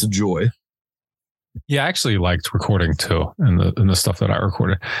a joy. Yeah, I actually liked recording too, and the stuff that I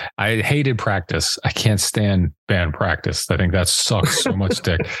recorded. I hated practice. I can't stand band practice. I think that sucks so much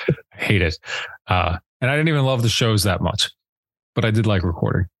dick. I hate it. And I didn't even love the shows that much, but I did like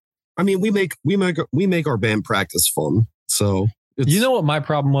recording. I mean, we make our band practice fun. So what my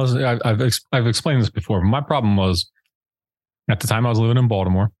problem was? I've explained this before. My problem was at the time I was living in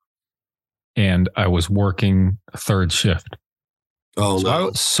Baltimore, and I was working third shift. Oh,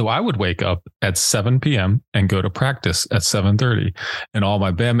 no. So I would wake up at 7 p.m. and go to practice at 7:30, and all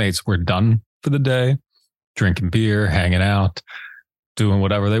my bandmates were done for the day, drinking beer, hanging out, doing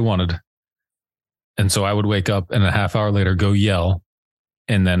whatever they wanted. And so I would wake up and a half hour later go yell,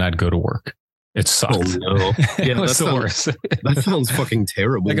 and then I'd go to work. It sucked. Oh, no. Yeah, it was the worst. That sounds fucking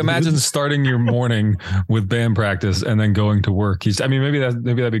terrible. Like, imagine starting your morning with band practice and then going to work. Maybe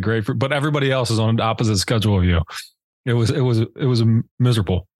that'd be great but everybody else is on an opposite schedule of you. It was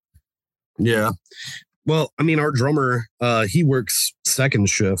miserable. Yeah. Well, I mean, our drummer, he works second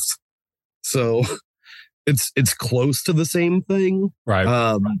shift, so it's close to the same thing,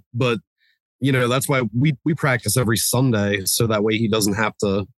 right? But that's why we practice every Sunday, so that way he doesn't have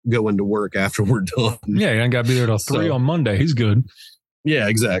to go into work after we're done. Yeah, you ain't got to be there till 3 on Monday. He's good. Yeah,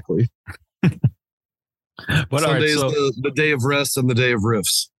 exactly. But Sunday is the day of rest and the day of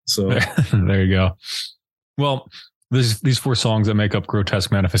riffs. So there you go. Well, these 4 songs that make up Grotesque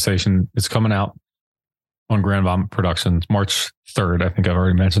Manifestation, it's coming out on Grand Vomit Productions March 3rd. I think I've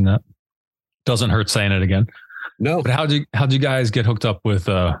already mentioned that. Doesn't hurt saying it again. No. But how'd you guys get hooked up with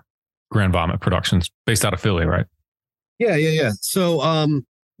Grand Vomit Productions, based out of Philly, right? Yeah. So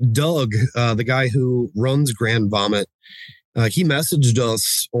Doug, the guy who runs Grand Vomit, he messaged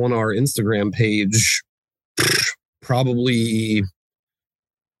us on our Instagram page probably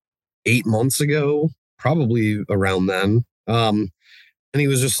 8 months ago. Probably around then. And he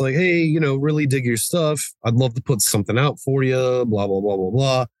was just like, hey, really dig your stuff. I'd love to put something out for you, blah, blah, blah, blah,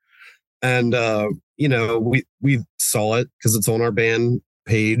 blah. And, we saw it because it's on our band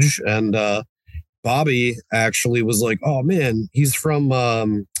page. And Bobby actually was like, oh, man, he's from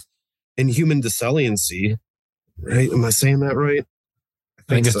Inhuman Desaliency. Right? Am I saying that right? I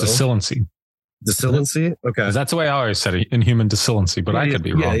think it's so. Disilency. Disilency? Okay. That's the way I always said it, Inhuman Disilency, but I could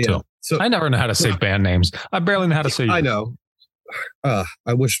be wrong too. So I never know how to say band names. I barely know how to say I know. I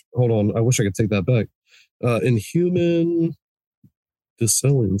wish I could take that back. Inhuman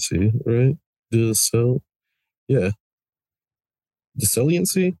Disilency, right? Disilency.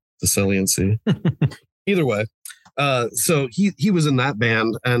 Either way. So he was in that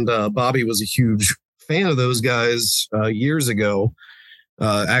band, and Bobby was a huge fan of those guys years ago.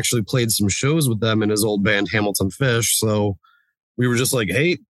 Actually played some shows with them in his old band Hamilton Fish. So we were just like,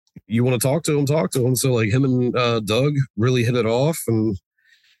 hey, you want to talk to him? So like him and Doug really hit it off, and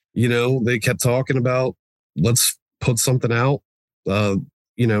they kept talking about let's put something out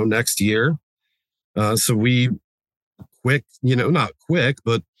next year. So we not quick,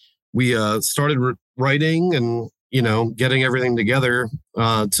 but we started writing and getting everything together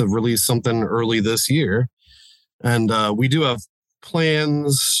to release something early this year. And we do have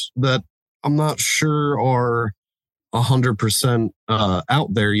plans that I'm not sure are 100%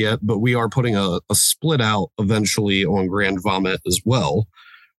 out there yet, but we are putting a split out eventually on Grand Vomit as well,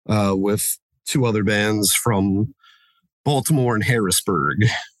 with two other bands from Baltimore and Harrisburg.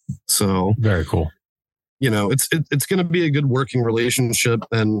 So very cool. It's going to be a good working relationship,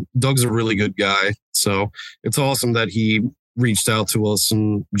 and Doug's a really good guy. So it's awesome that he reached out to us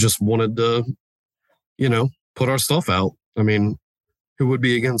and just wanted to, put our stuff out. I mean, who would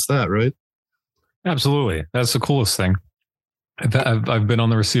be against that, right? Absolutely. That's the coolest thing. I've been on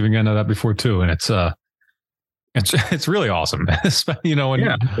the receiving end of that before too. And it's really awesome.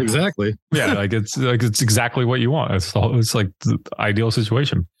 Exactly. Yeah. It's exactly what you want. It's like the ideal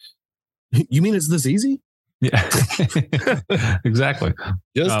situation. You mean it's this easy? Yeah, exactly.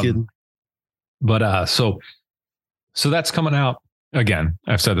 Just kidding. But so that's coming out again.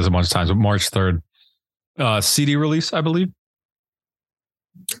 I've said this a bunch of times, but March 3rd, CD release, I believe.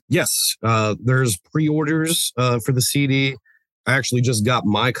 Yes. There's pre-orders for the CD. I actually just got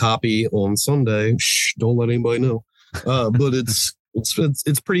my copy on Sunday. Shh, don't let anybody know. But it's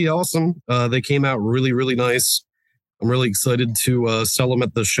pretty awesome. They came out really, really nice. I'm really excited to sell them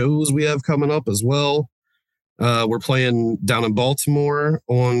at the shows we have coming up as well. We're playing down in Baltimore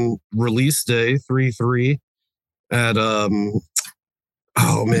on release day 3/3 at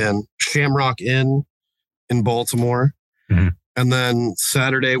Shamrock Inn in Baltimore. Mm-hmm. And then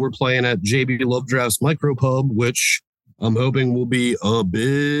Saturday we're playing at JB Lovedraft's Micro Pub, which I'm hoping will be a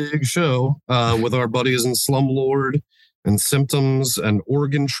big show with our buddies in Slumlord and Symptoms and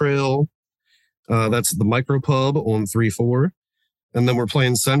Oregon Trail. That's the Micro Pub on 3/4. And then we're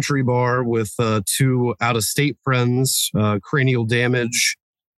playing Century Bar with two out-of-state friends, Cranial Damage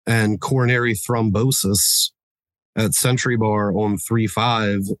and Coronary Thrombosis at Century Bar on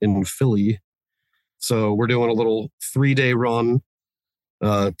 3/5 in Philly. So we're doing a little 3-day run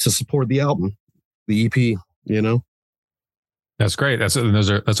to support the album, the EP, That's great. That's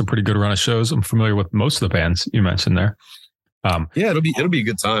a pretty good run of shows. I'm familiar with most of the bands you mentioned there. It'll be a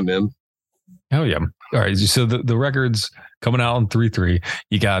good time, man. Hell yeah. All right. So the record's coming out on 3/3.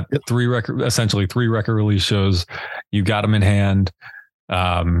 You got three record release shows. You got them in hand.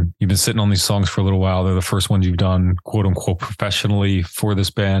 You've been sitting on these songs for a little while. They're the first ones you've done, quote unquote, professionally for this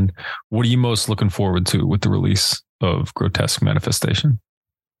band. What are you most looking forward to with the release of Grotesque Manifestation?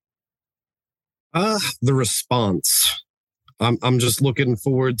 The response. I'm just looking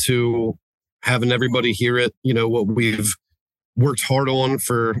forward to having everybody hear it. What we've worked hard on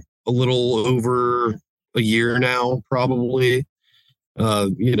for a little over a year now, probably.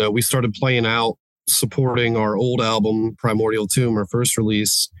 We started playing out, supporting our old album, Primordial Tomb, our first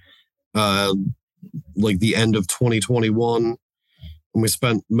release, like the end of 2021. And we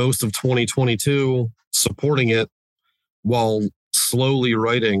spent most of 2022 supporting it while slowly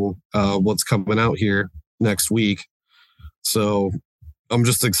writing what's coming out here next week. So I'm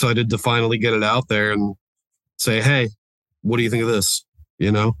just excited to finally get it out there and say, hey, what do you think of this?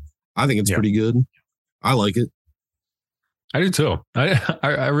 I think it's pretty good. I like it. I do too.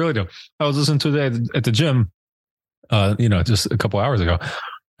 I really do. I was listening to it at the gym, just a couple hours ago. And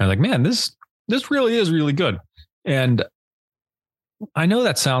I'm like, man, this really is really good. And I know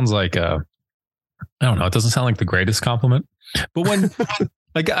that sounds like I don't know. It doesn't sound like the greatest compliment, but when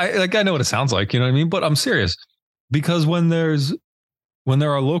I know what it sounds like, you know what I mean? But I'm serious, because when there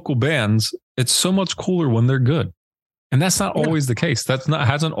are local bands, it's so much cooler when they're good. And that's not always the case.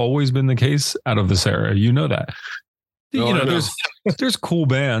 Hasn't always been the case out of this era. You know that. There's cool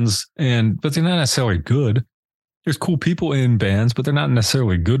bands, but they're not necessarily good. There's cool people in bands, but they're not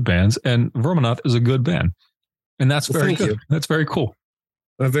necessarily good bands. And Verminoth is a good band, and that's very good. That's very cool.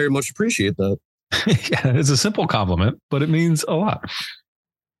 I very much appreciate that. Yeah, it's a simple compliment, but it means a lot.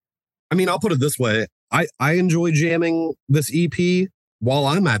 I mean, I'll put it this way. I enjoy jamming this EP while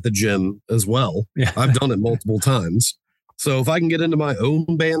I'm at the gym as well. Yeah. I've done it multiple times. So if I can get into my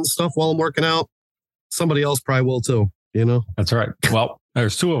own band stuff while I'm working out, somebody else probably will too, you know? That's right. Well,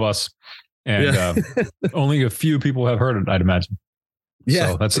 there's two of us, and only a few people have heard it, I'd imagine.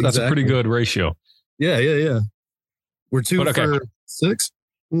 Yeah. So that's a pretty good ratio. Yeah. We're two for 6.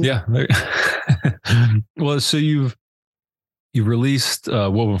 Yeah. Well, so you released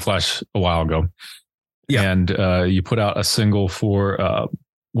Woven Flesh a while ago. Yeah. And you put out a single for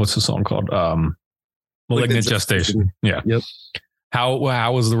what's the song called? Malignant Gestation. Yeah. Yep. How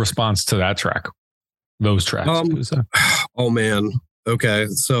was the response to that track? Those tracks? Oh man. Okay.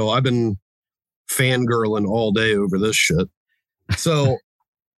 So I've been fangirling all day over this shit. So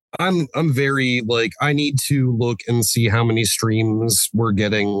I'm very like, I need to look and see how many streams we're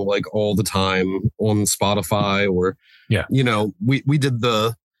getting like all the time on Spotify, or you know, we did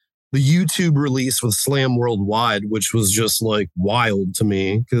the YouTube release with Slam Worldwide, which was just like wild to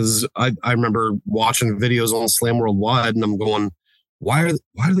me, because I remember watching videos on Slam Worldwide and I'm going, why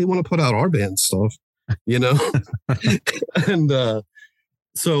do they want to put out our band stuff? You know? And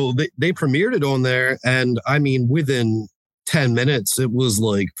so they premiered it on there, and I mean, within 10 minutes, it was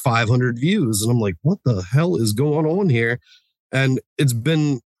like 500 views. And I'm like, what the hell is going on here? And it's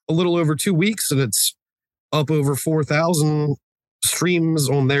been a little over 2 weeks and it's up over 4,000 streams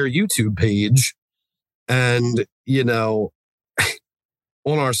on their YouTube page. And, you know,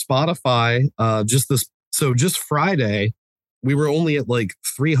 on our Spotify, just Friday, we were only at like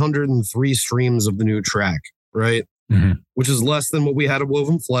 303 streams of the new track, right? Mm-hmm. Which is less than what we had at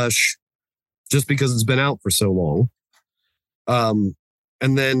Woven Flesh, just because it's been out for so long.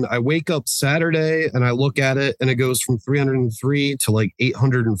 And then I wake up Saturday and I look at it and it goes from 303 to like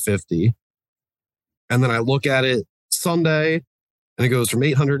 850. And then I look at it Sunday and it goes from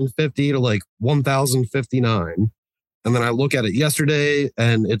 850 to like 1,059. And then I look at it yesterday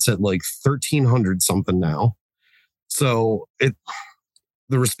and it's at like 1,300 something now. So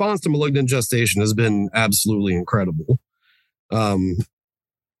the response to Malignant Gestation has been absolutely incredible.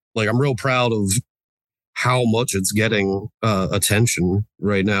 Like I'm real proud of how much it's getting attention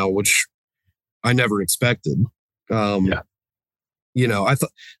right now, which I never expected. You know,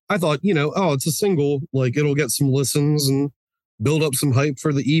 I thought, you know, oh, it's a single, like it'll get some listens and build up some hype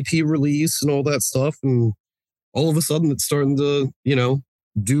for the EP release and all that stuff. And all of a sudden it's starting to, you know,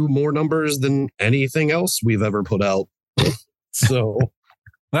 do more numbers than anything else we've ever put out. So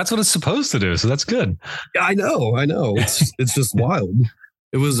that's what it's supposed to do. So that's good. Yeah, I know. It's just wild.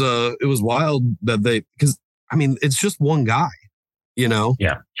 It was wild that because I mean, it's just one guy, you know?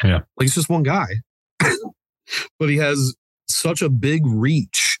 Yeah. Like it's just one guy, but he has such a big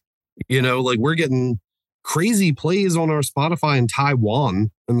reach, you know, like we're getting crazy plays on our Spotify in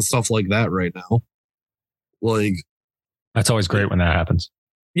Taiwan and stuff like that right now. Like that's always great when that happens.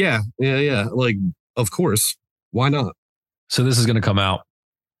 Yeah. Like, of course, why not? So this is going to come out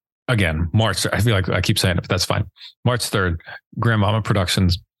again, March. I feel like I keep saying it, but that's fine. March 3rd, Grandmama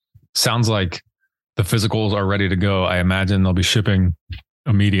Productions. Sounds like the physicals are ready to go. I imagine they'll be shipping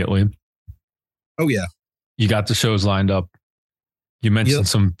immediately. Oh, yeah. You got the shows lined up. You mentioned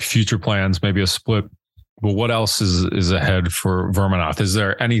some future plans, maybe a split. But what else is ahead for Verminoth? Is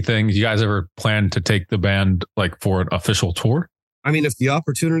there anything you guys ever plan to take the band like for an official tour? I mean, if the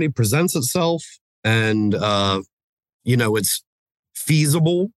opportunity presents itself and, you know, it's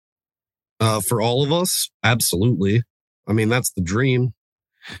feasible for all of us, absolutely. I mean, that's the dream.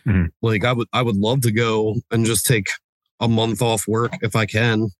 Mm-hmm. Like I would love to go and just take a month off work if I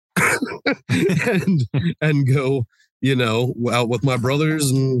can and go, you know, out with my brothers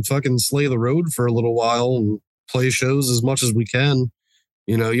and fucking slay the road for a little while and play shows as much as we can.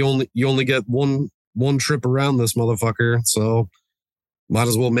 You know, you only get one trip around this motherfucker. So might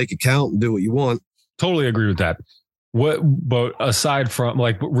as well make it count and do what you want. Totally agree with that. But aside from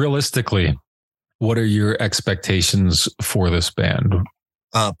like realistically, what are your expectations for this band?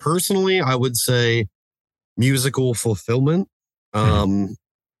 Personally, I would say musical fulfillment.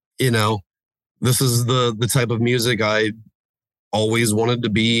 You know, this is the type of music I always wanted to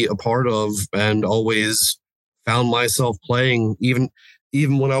be a part of and always found myself playing, even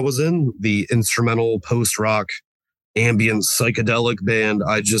when I was in the instrumental post-rock ambient psychedelic band.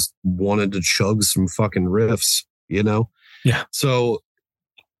 I just wanted to chug some fucking riffs, you know? Yeah. So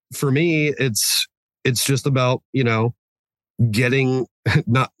for me, it's just about, you know, getting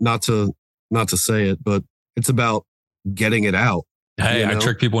not to say it, but it's about getting it out. Hey, I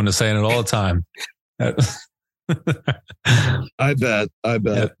trick people into saying it all the time. I bet.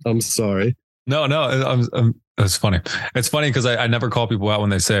 Yeah. I'm sorry. No, it's funny. It's funny because I never call people out when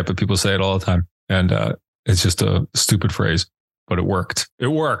they say it, but people say it all the time. And it's just a stupid phrase, but it worked. It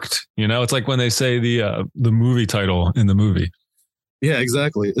worked. You know, it's like when they say the movie title in the movie. Yeah,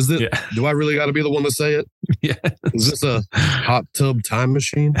 exactly. Is it? Yeah. Do I really got to be the one to say it? Yeah. Is this a hot tub time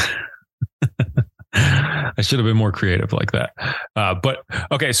machine? I should have been more creative like that. But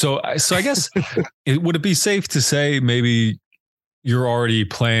okay, so I guess would it be safe to say maybe you're already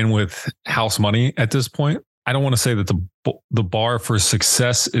playing with house money at this point? I don't want to say that the bar for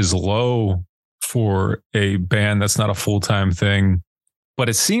success is low for a band that's not a full-time thing, but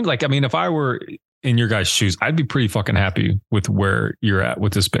it seemed like, I mean, if I were in your guys' shoes, I'd be pretty fucking happy with where you're at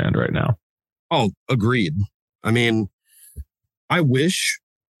with this band right now. Oh, agreed. I mean, I wish,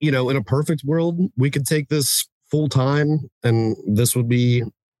 in a perfect world, we could take this full time and this would be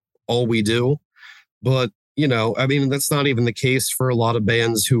all we do. But, I mean, that's not even the case for a lot of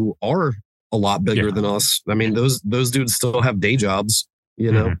bands who are a lot bigger than us. I mean, those dudes still have day jobs,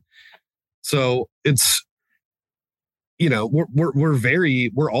 Mm-hmm. So it's,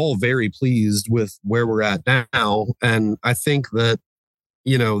 we're all very pleased with where we're at now. And I think that,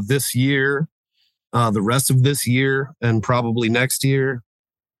 this year, the rest of this year and probably next year,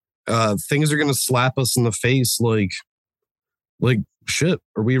 things are going to slap us in the face. Like shit,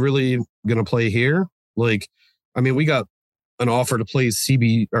 are we really going to play here? Like, I mean, we got an offer to play not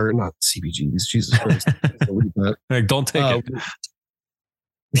CBGBs. Jesus Christ. Like, don't take it.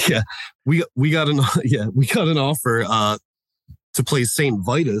 Yeah, we got an offer to play St.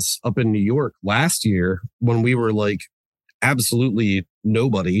 Vitus up in New York last year when we were like absolutely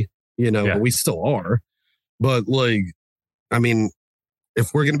nobody, we still are. But like, I mean,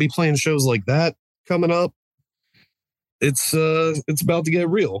 if we're going to be playing shows like that coming up, it's about to get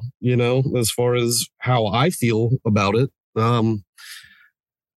real, as far as how I feel about it. I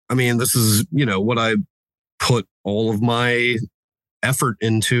mean, this is, what I put all of my effort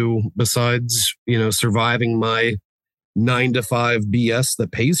into besides, surviving my 9-to-5 BS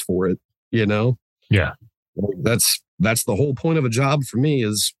that pays for it, Yeah. That's the whole point of a job for me,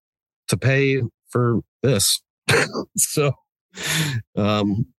 is to pay for this. So,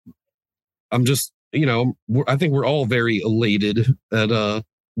 I'm just, I think we're all very elated at,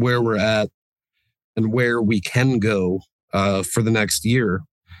 where we're at and where we can go, for the next year.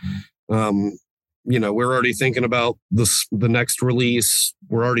 We're already thinking about the next release.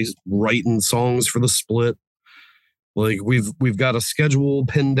 We're already writing songs for the split. Like we've got a schedule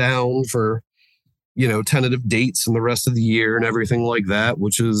pinned down for, tentative dates and the rest of the year and everything like that,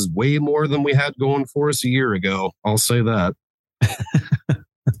 which is way more than we had going for us a year ago. I'll say that.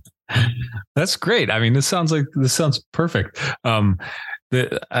 That's great. I mean, this sounds perfect. I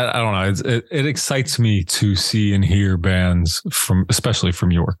don't know. It excites me to see and hear bands especially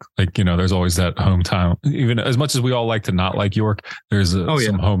from York. Like, there's always that hometown, even as much as we all like to not like York, there's some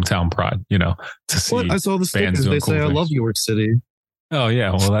hometown pride, to see. I saw the stickers. They say, I love York City. Oh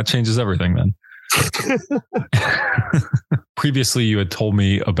yeah. Well, that changes everything then. Previously, you had told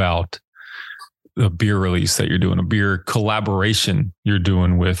me about the beer release that you're doing, a beer collaboration you're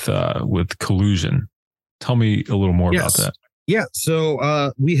doing with Collusion. Tell me a little more about that. Yeah,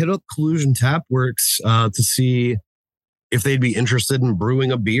 so we hit up Collusion Tap Works to see if they'd be interested in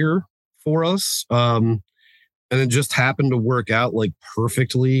brewing a beer for us. And it just happened to work out like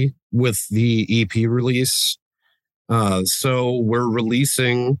perfectly with the EP release. So we're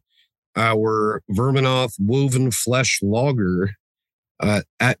releasing our Verminoth Woven Flesh Lager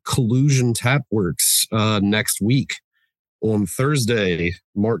at Collusion Tap Works next week on Thursday,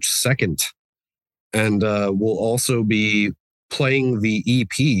 March 2nd. And we'll also be playing the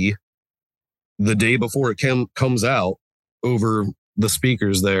EP the day before it comes out over the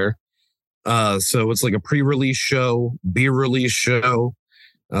speakers there. So it's like a pre-release show, beer release show.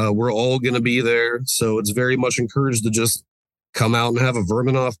 We're all going to be there. So it's very much encouraged to just come out and have a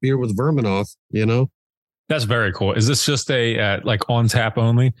Verminoth beer with Verminoth, That's very cool. Is this just a like on tap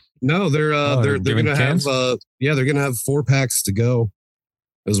only? No, they're going to have they're going to have 4-packs to go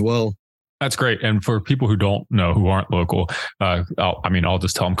as well. That's great. And for people who don't know, who aren't local, I'll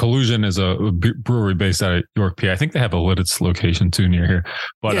just tell them Collusion is a brewery based out of York, PA. I think they have a Lidditz location too near here.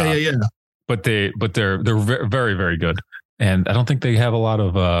 But yeah. But they're very, very good. And I don't think they have a lot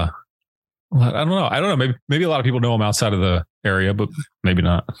of I don't know. Maybe a lot of people know them outside of the area, but maybe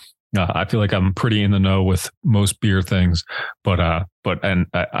not. I feel like I'm pretty in the know with most beer things, but I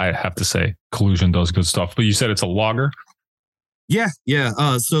have to say Collusion does good stuff. But you said it's a lager. Yeah.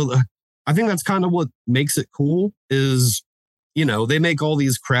 So I think that's kind of what makes it cool is, they make all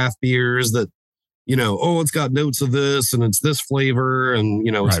these craft beers that, oh, it's got notes of this and it's this flavor and,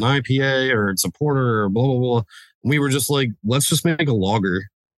 it's an IPA or it's a porter or blah, blah, blah. And we were just like, let's just make a lager,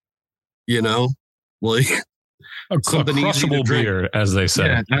 like something crushable beer, as they say.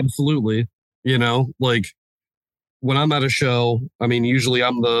 Yeah, absolutely. Like when I'm at a show, I mean, usually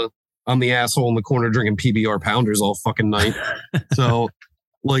I'm the asshole in the corner drinking PBR pounders all fucking night. So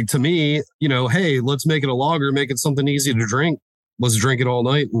like to me, hey, let's make it a lager, make it something easy to drink. Let's drink it all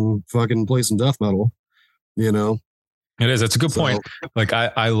night and fucking play some death metal, It is. It's a good point. Like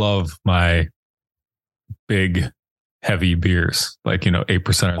I love my big, heavy beers, like, 8% or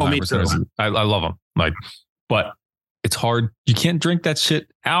 9%. I love them. Like, but it's hard. You can't drink that shit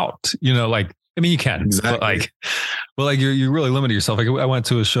out, like, I mean, you can, exactly. but like you're really limiting yourself. Like I went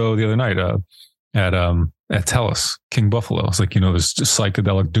to a show the other night, at Tellus, King Buffalo. It's like, this just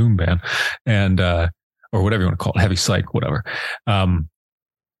psychedelic doom band and, or whatever you want to call it, heavy psych, whatever. And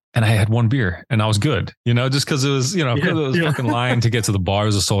I had one beer and I was good, just because it was, it was fucking line to get to the bar. It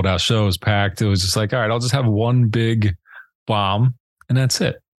was a sold out show. It was packed. It was just like, all right, I'll just have one big bomb and that's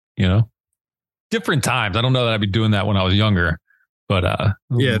it, Different times. I don't know that I'd be doing that when I was younger, but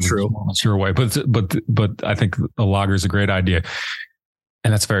true. Sure way. But I think a lager is a great idea.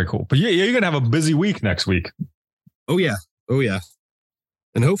 And that's very cool. But yeah, you're going to have a busy week next week. Oh yeah.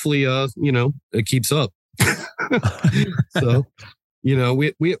 And hopefully, it keeps up. So,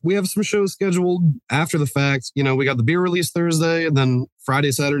 we have some shows scheduled after the fact. We got the beer release Thursday, and then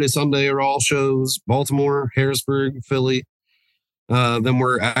Friday, Saturday, Sunday are all shows. Baltimore, Harrisburg, Philly. Then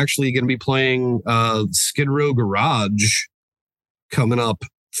we're actually going to be playing Skid Row Garage coming up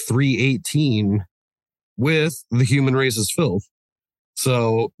 3/18 with The Human Race is Filth.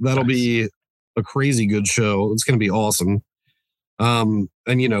 So that'll be a crazy good show. It's going to be awesome. And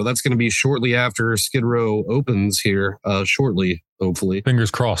that's going to be shortly after Skid Row opens here, shortly, hopefully.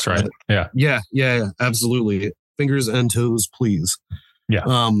 Fingers crossed, right? Yeah, absolutely. Fingers and toes, please.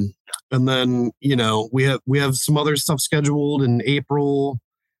 Yeah. And then, we have some other stuff scheduled in April,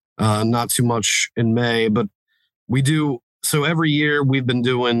 not too much in May, but we do. So every year we've been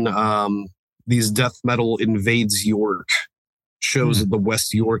doing these Death Metal Invades York shows at the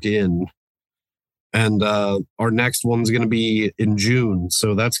West York Inn. And our next one's going to be in June.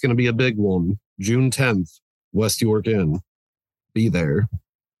 So that's going to be a big one. June 10th, West York Inn. Be there.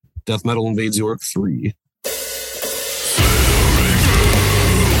 Death Metal Invades York 3.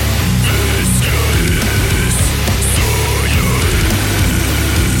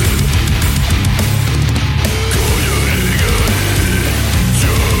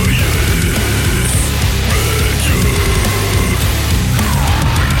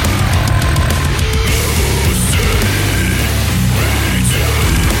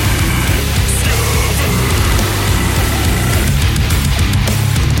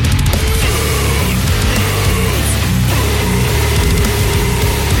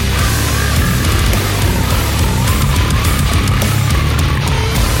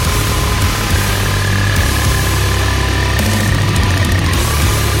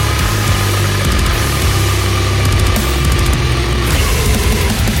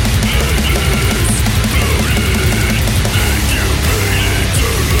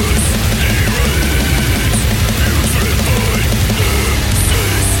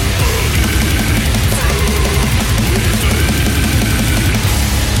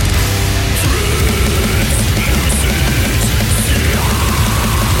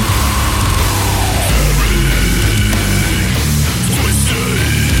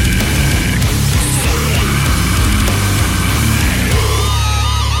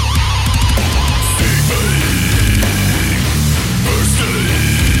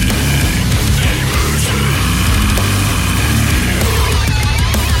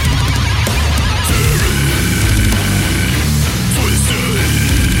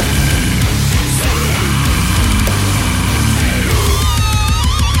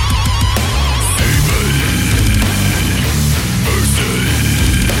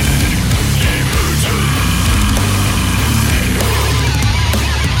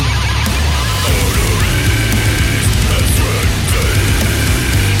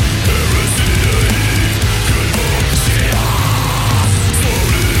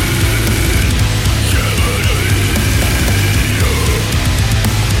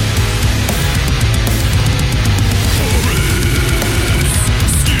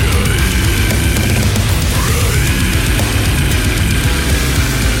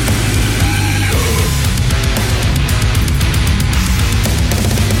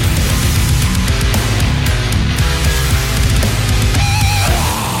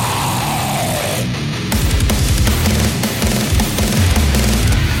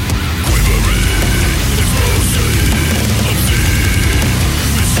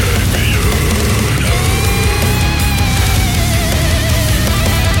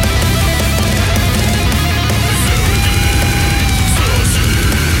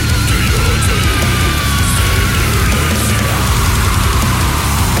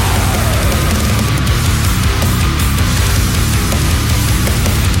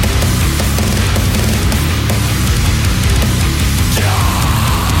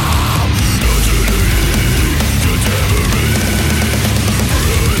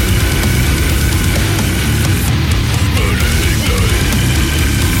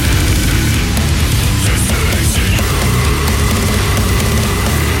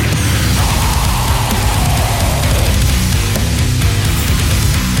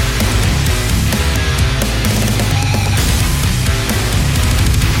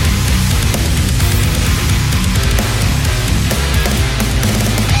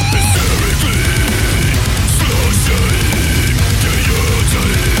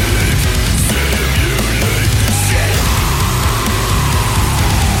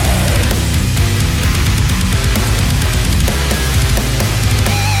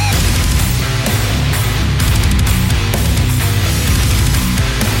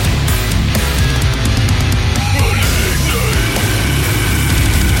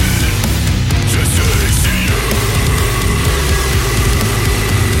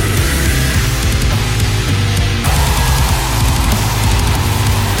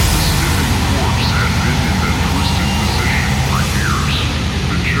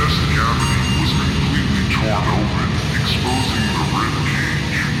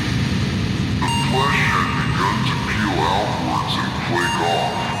 flesh had begun to peel outwards and flake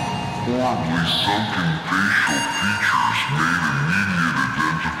off. Horribly sunken facial features made immediate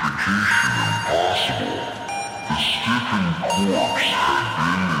identification impossible. The stiffened corpse had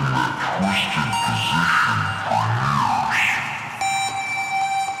been in that twisted position for years.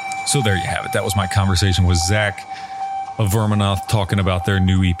 So there you have it. That was my conversation with Zach of Verminoth talking about their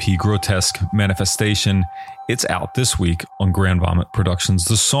new EP, Grotesque Manifestation. It's out this week on Grand Vomit Productions.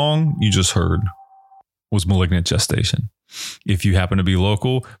 The song you just heard was Malignant Gestation. If you happen to be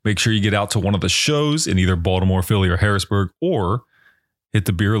local, make sure you get out to one of the shows in either Baltimore, Philly, or Harrisburg, or hit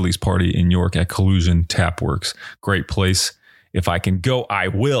the beer release party in York at Collusion Tapworks. Great place. If I can go, I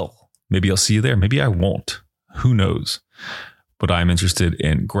will. Maybe I'll see you there. Maybe I won't. Who knows? But I'm interested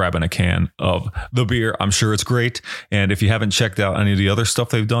in grabbing a can of the beer. I'm sure it's great. And if you haven't checked out any of the other stuff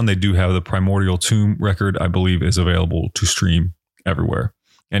they've done, they do have the Primordial Tomb record, I believe, is available to stream everywhere.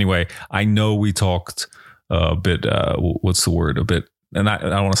 Anyway, I know we talked a bit, what's the word? A bit, and I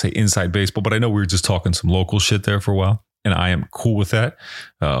don't want to say inside baseball, but I know we were just talking some local shit there for a while. And I am cool with that.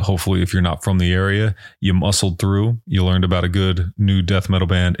 Hopefully, if you're not from the area, you muscled through, you learned about a good new death metal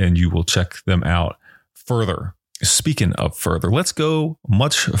band, and you will check them out further. Speaking of further, let's go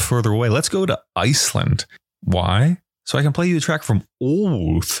much further away. Let's go to Iceland. Why? So I can play you a track from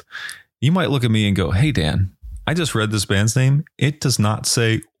Olwuth. You might look at me and go, hey, Dan, I just read this band's name. It does not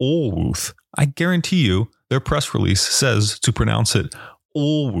say Olwuth. I guarantee you their press release says to pronounce it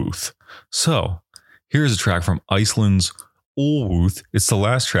Olwuth. So here's a track from Iceland's Olwuth. It's the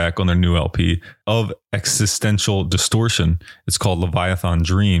last track on their new LP of Existential Distortion. It's called Leviathan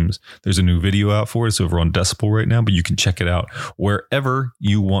Dreams. There's a new video out for it. It's over on Decibel right now, but you can check it out wherever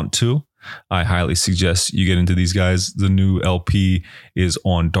you want to. I highly suggest you get into these guys. The new LP is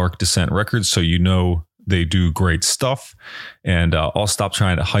on Dark Descent Records, so you know they do great stuff. And I'll stop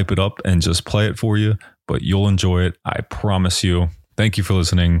trying to hype it up and just play it for you, but you'll enjoy it. I promise you. Thank you for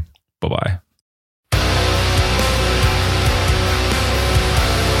listening. Bye-bye.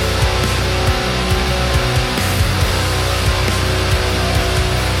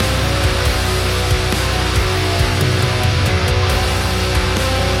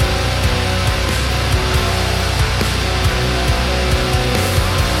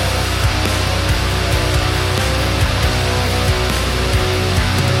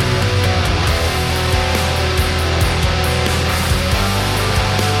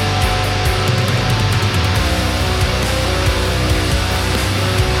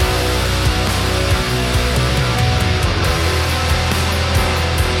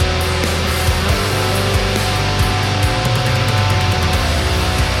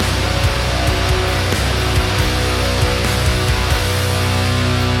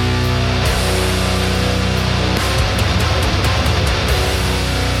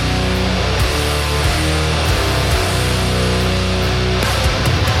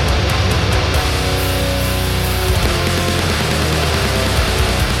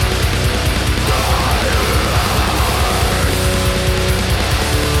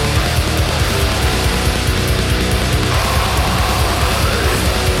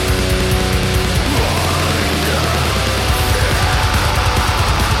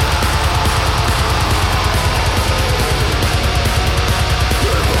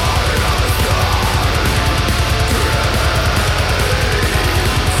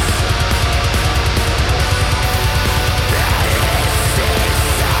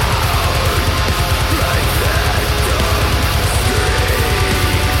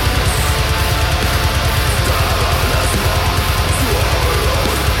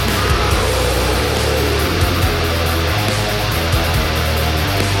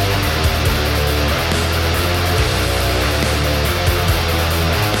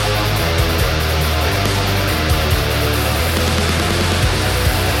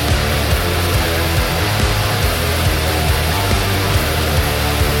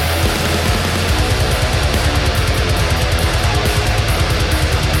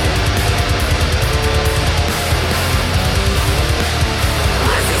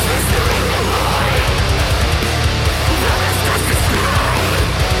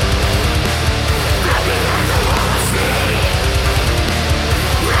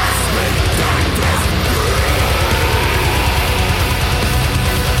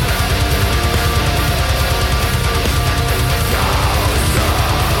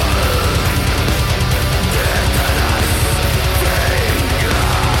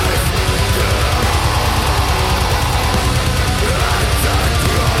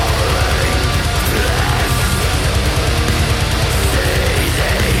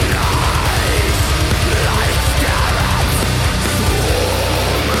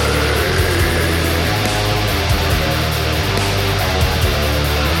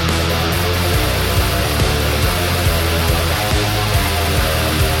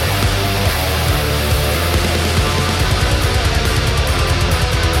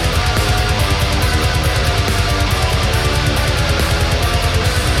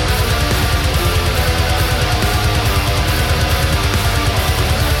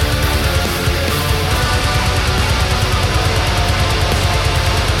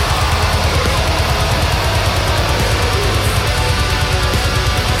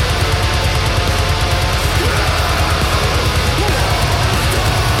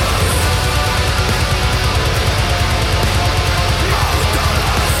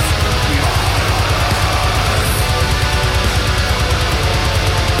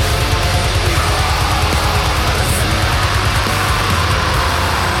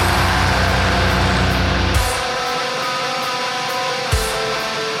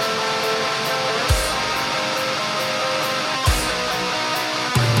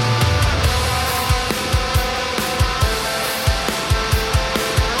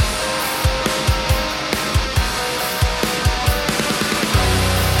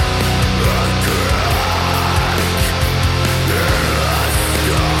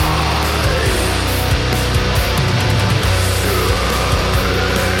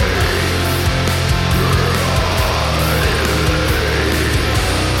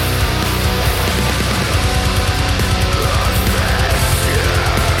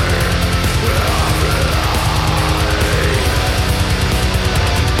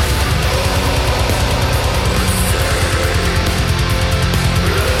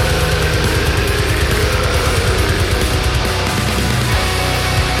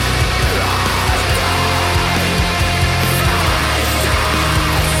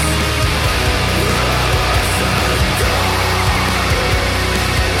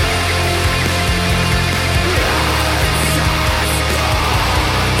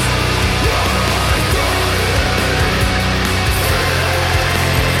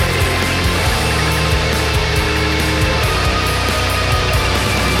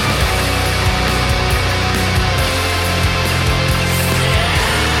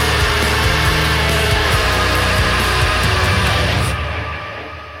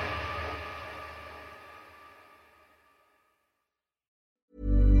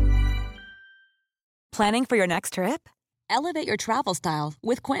 Planning for your next trip? Elevate your travel style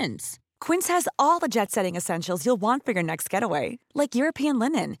with Quince. Quince has all the jet-setting essentials you'll want for your next getaway, like European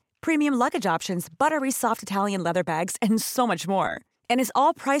linen, premium luggage options, buttery soft Italian leather bags, and so much more. And is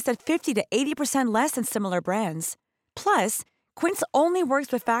all priced at 50 to 80% less than similar brands. Plus, Quince only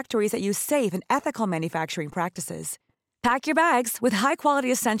works with factories that use safe and ethical manufacturing practices. Pack your bags with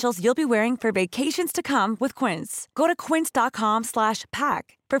high-quality essentials you'll be wearing for vacations to come with Quince. Go to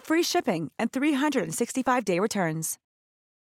quince.com/pack for free shipping and 365-day returns.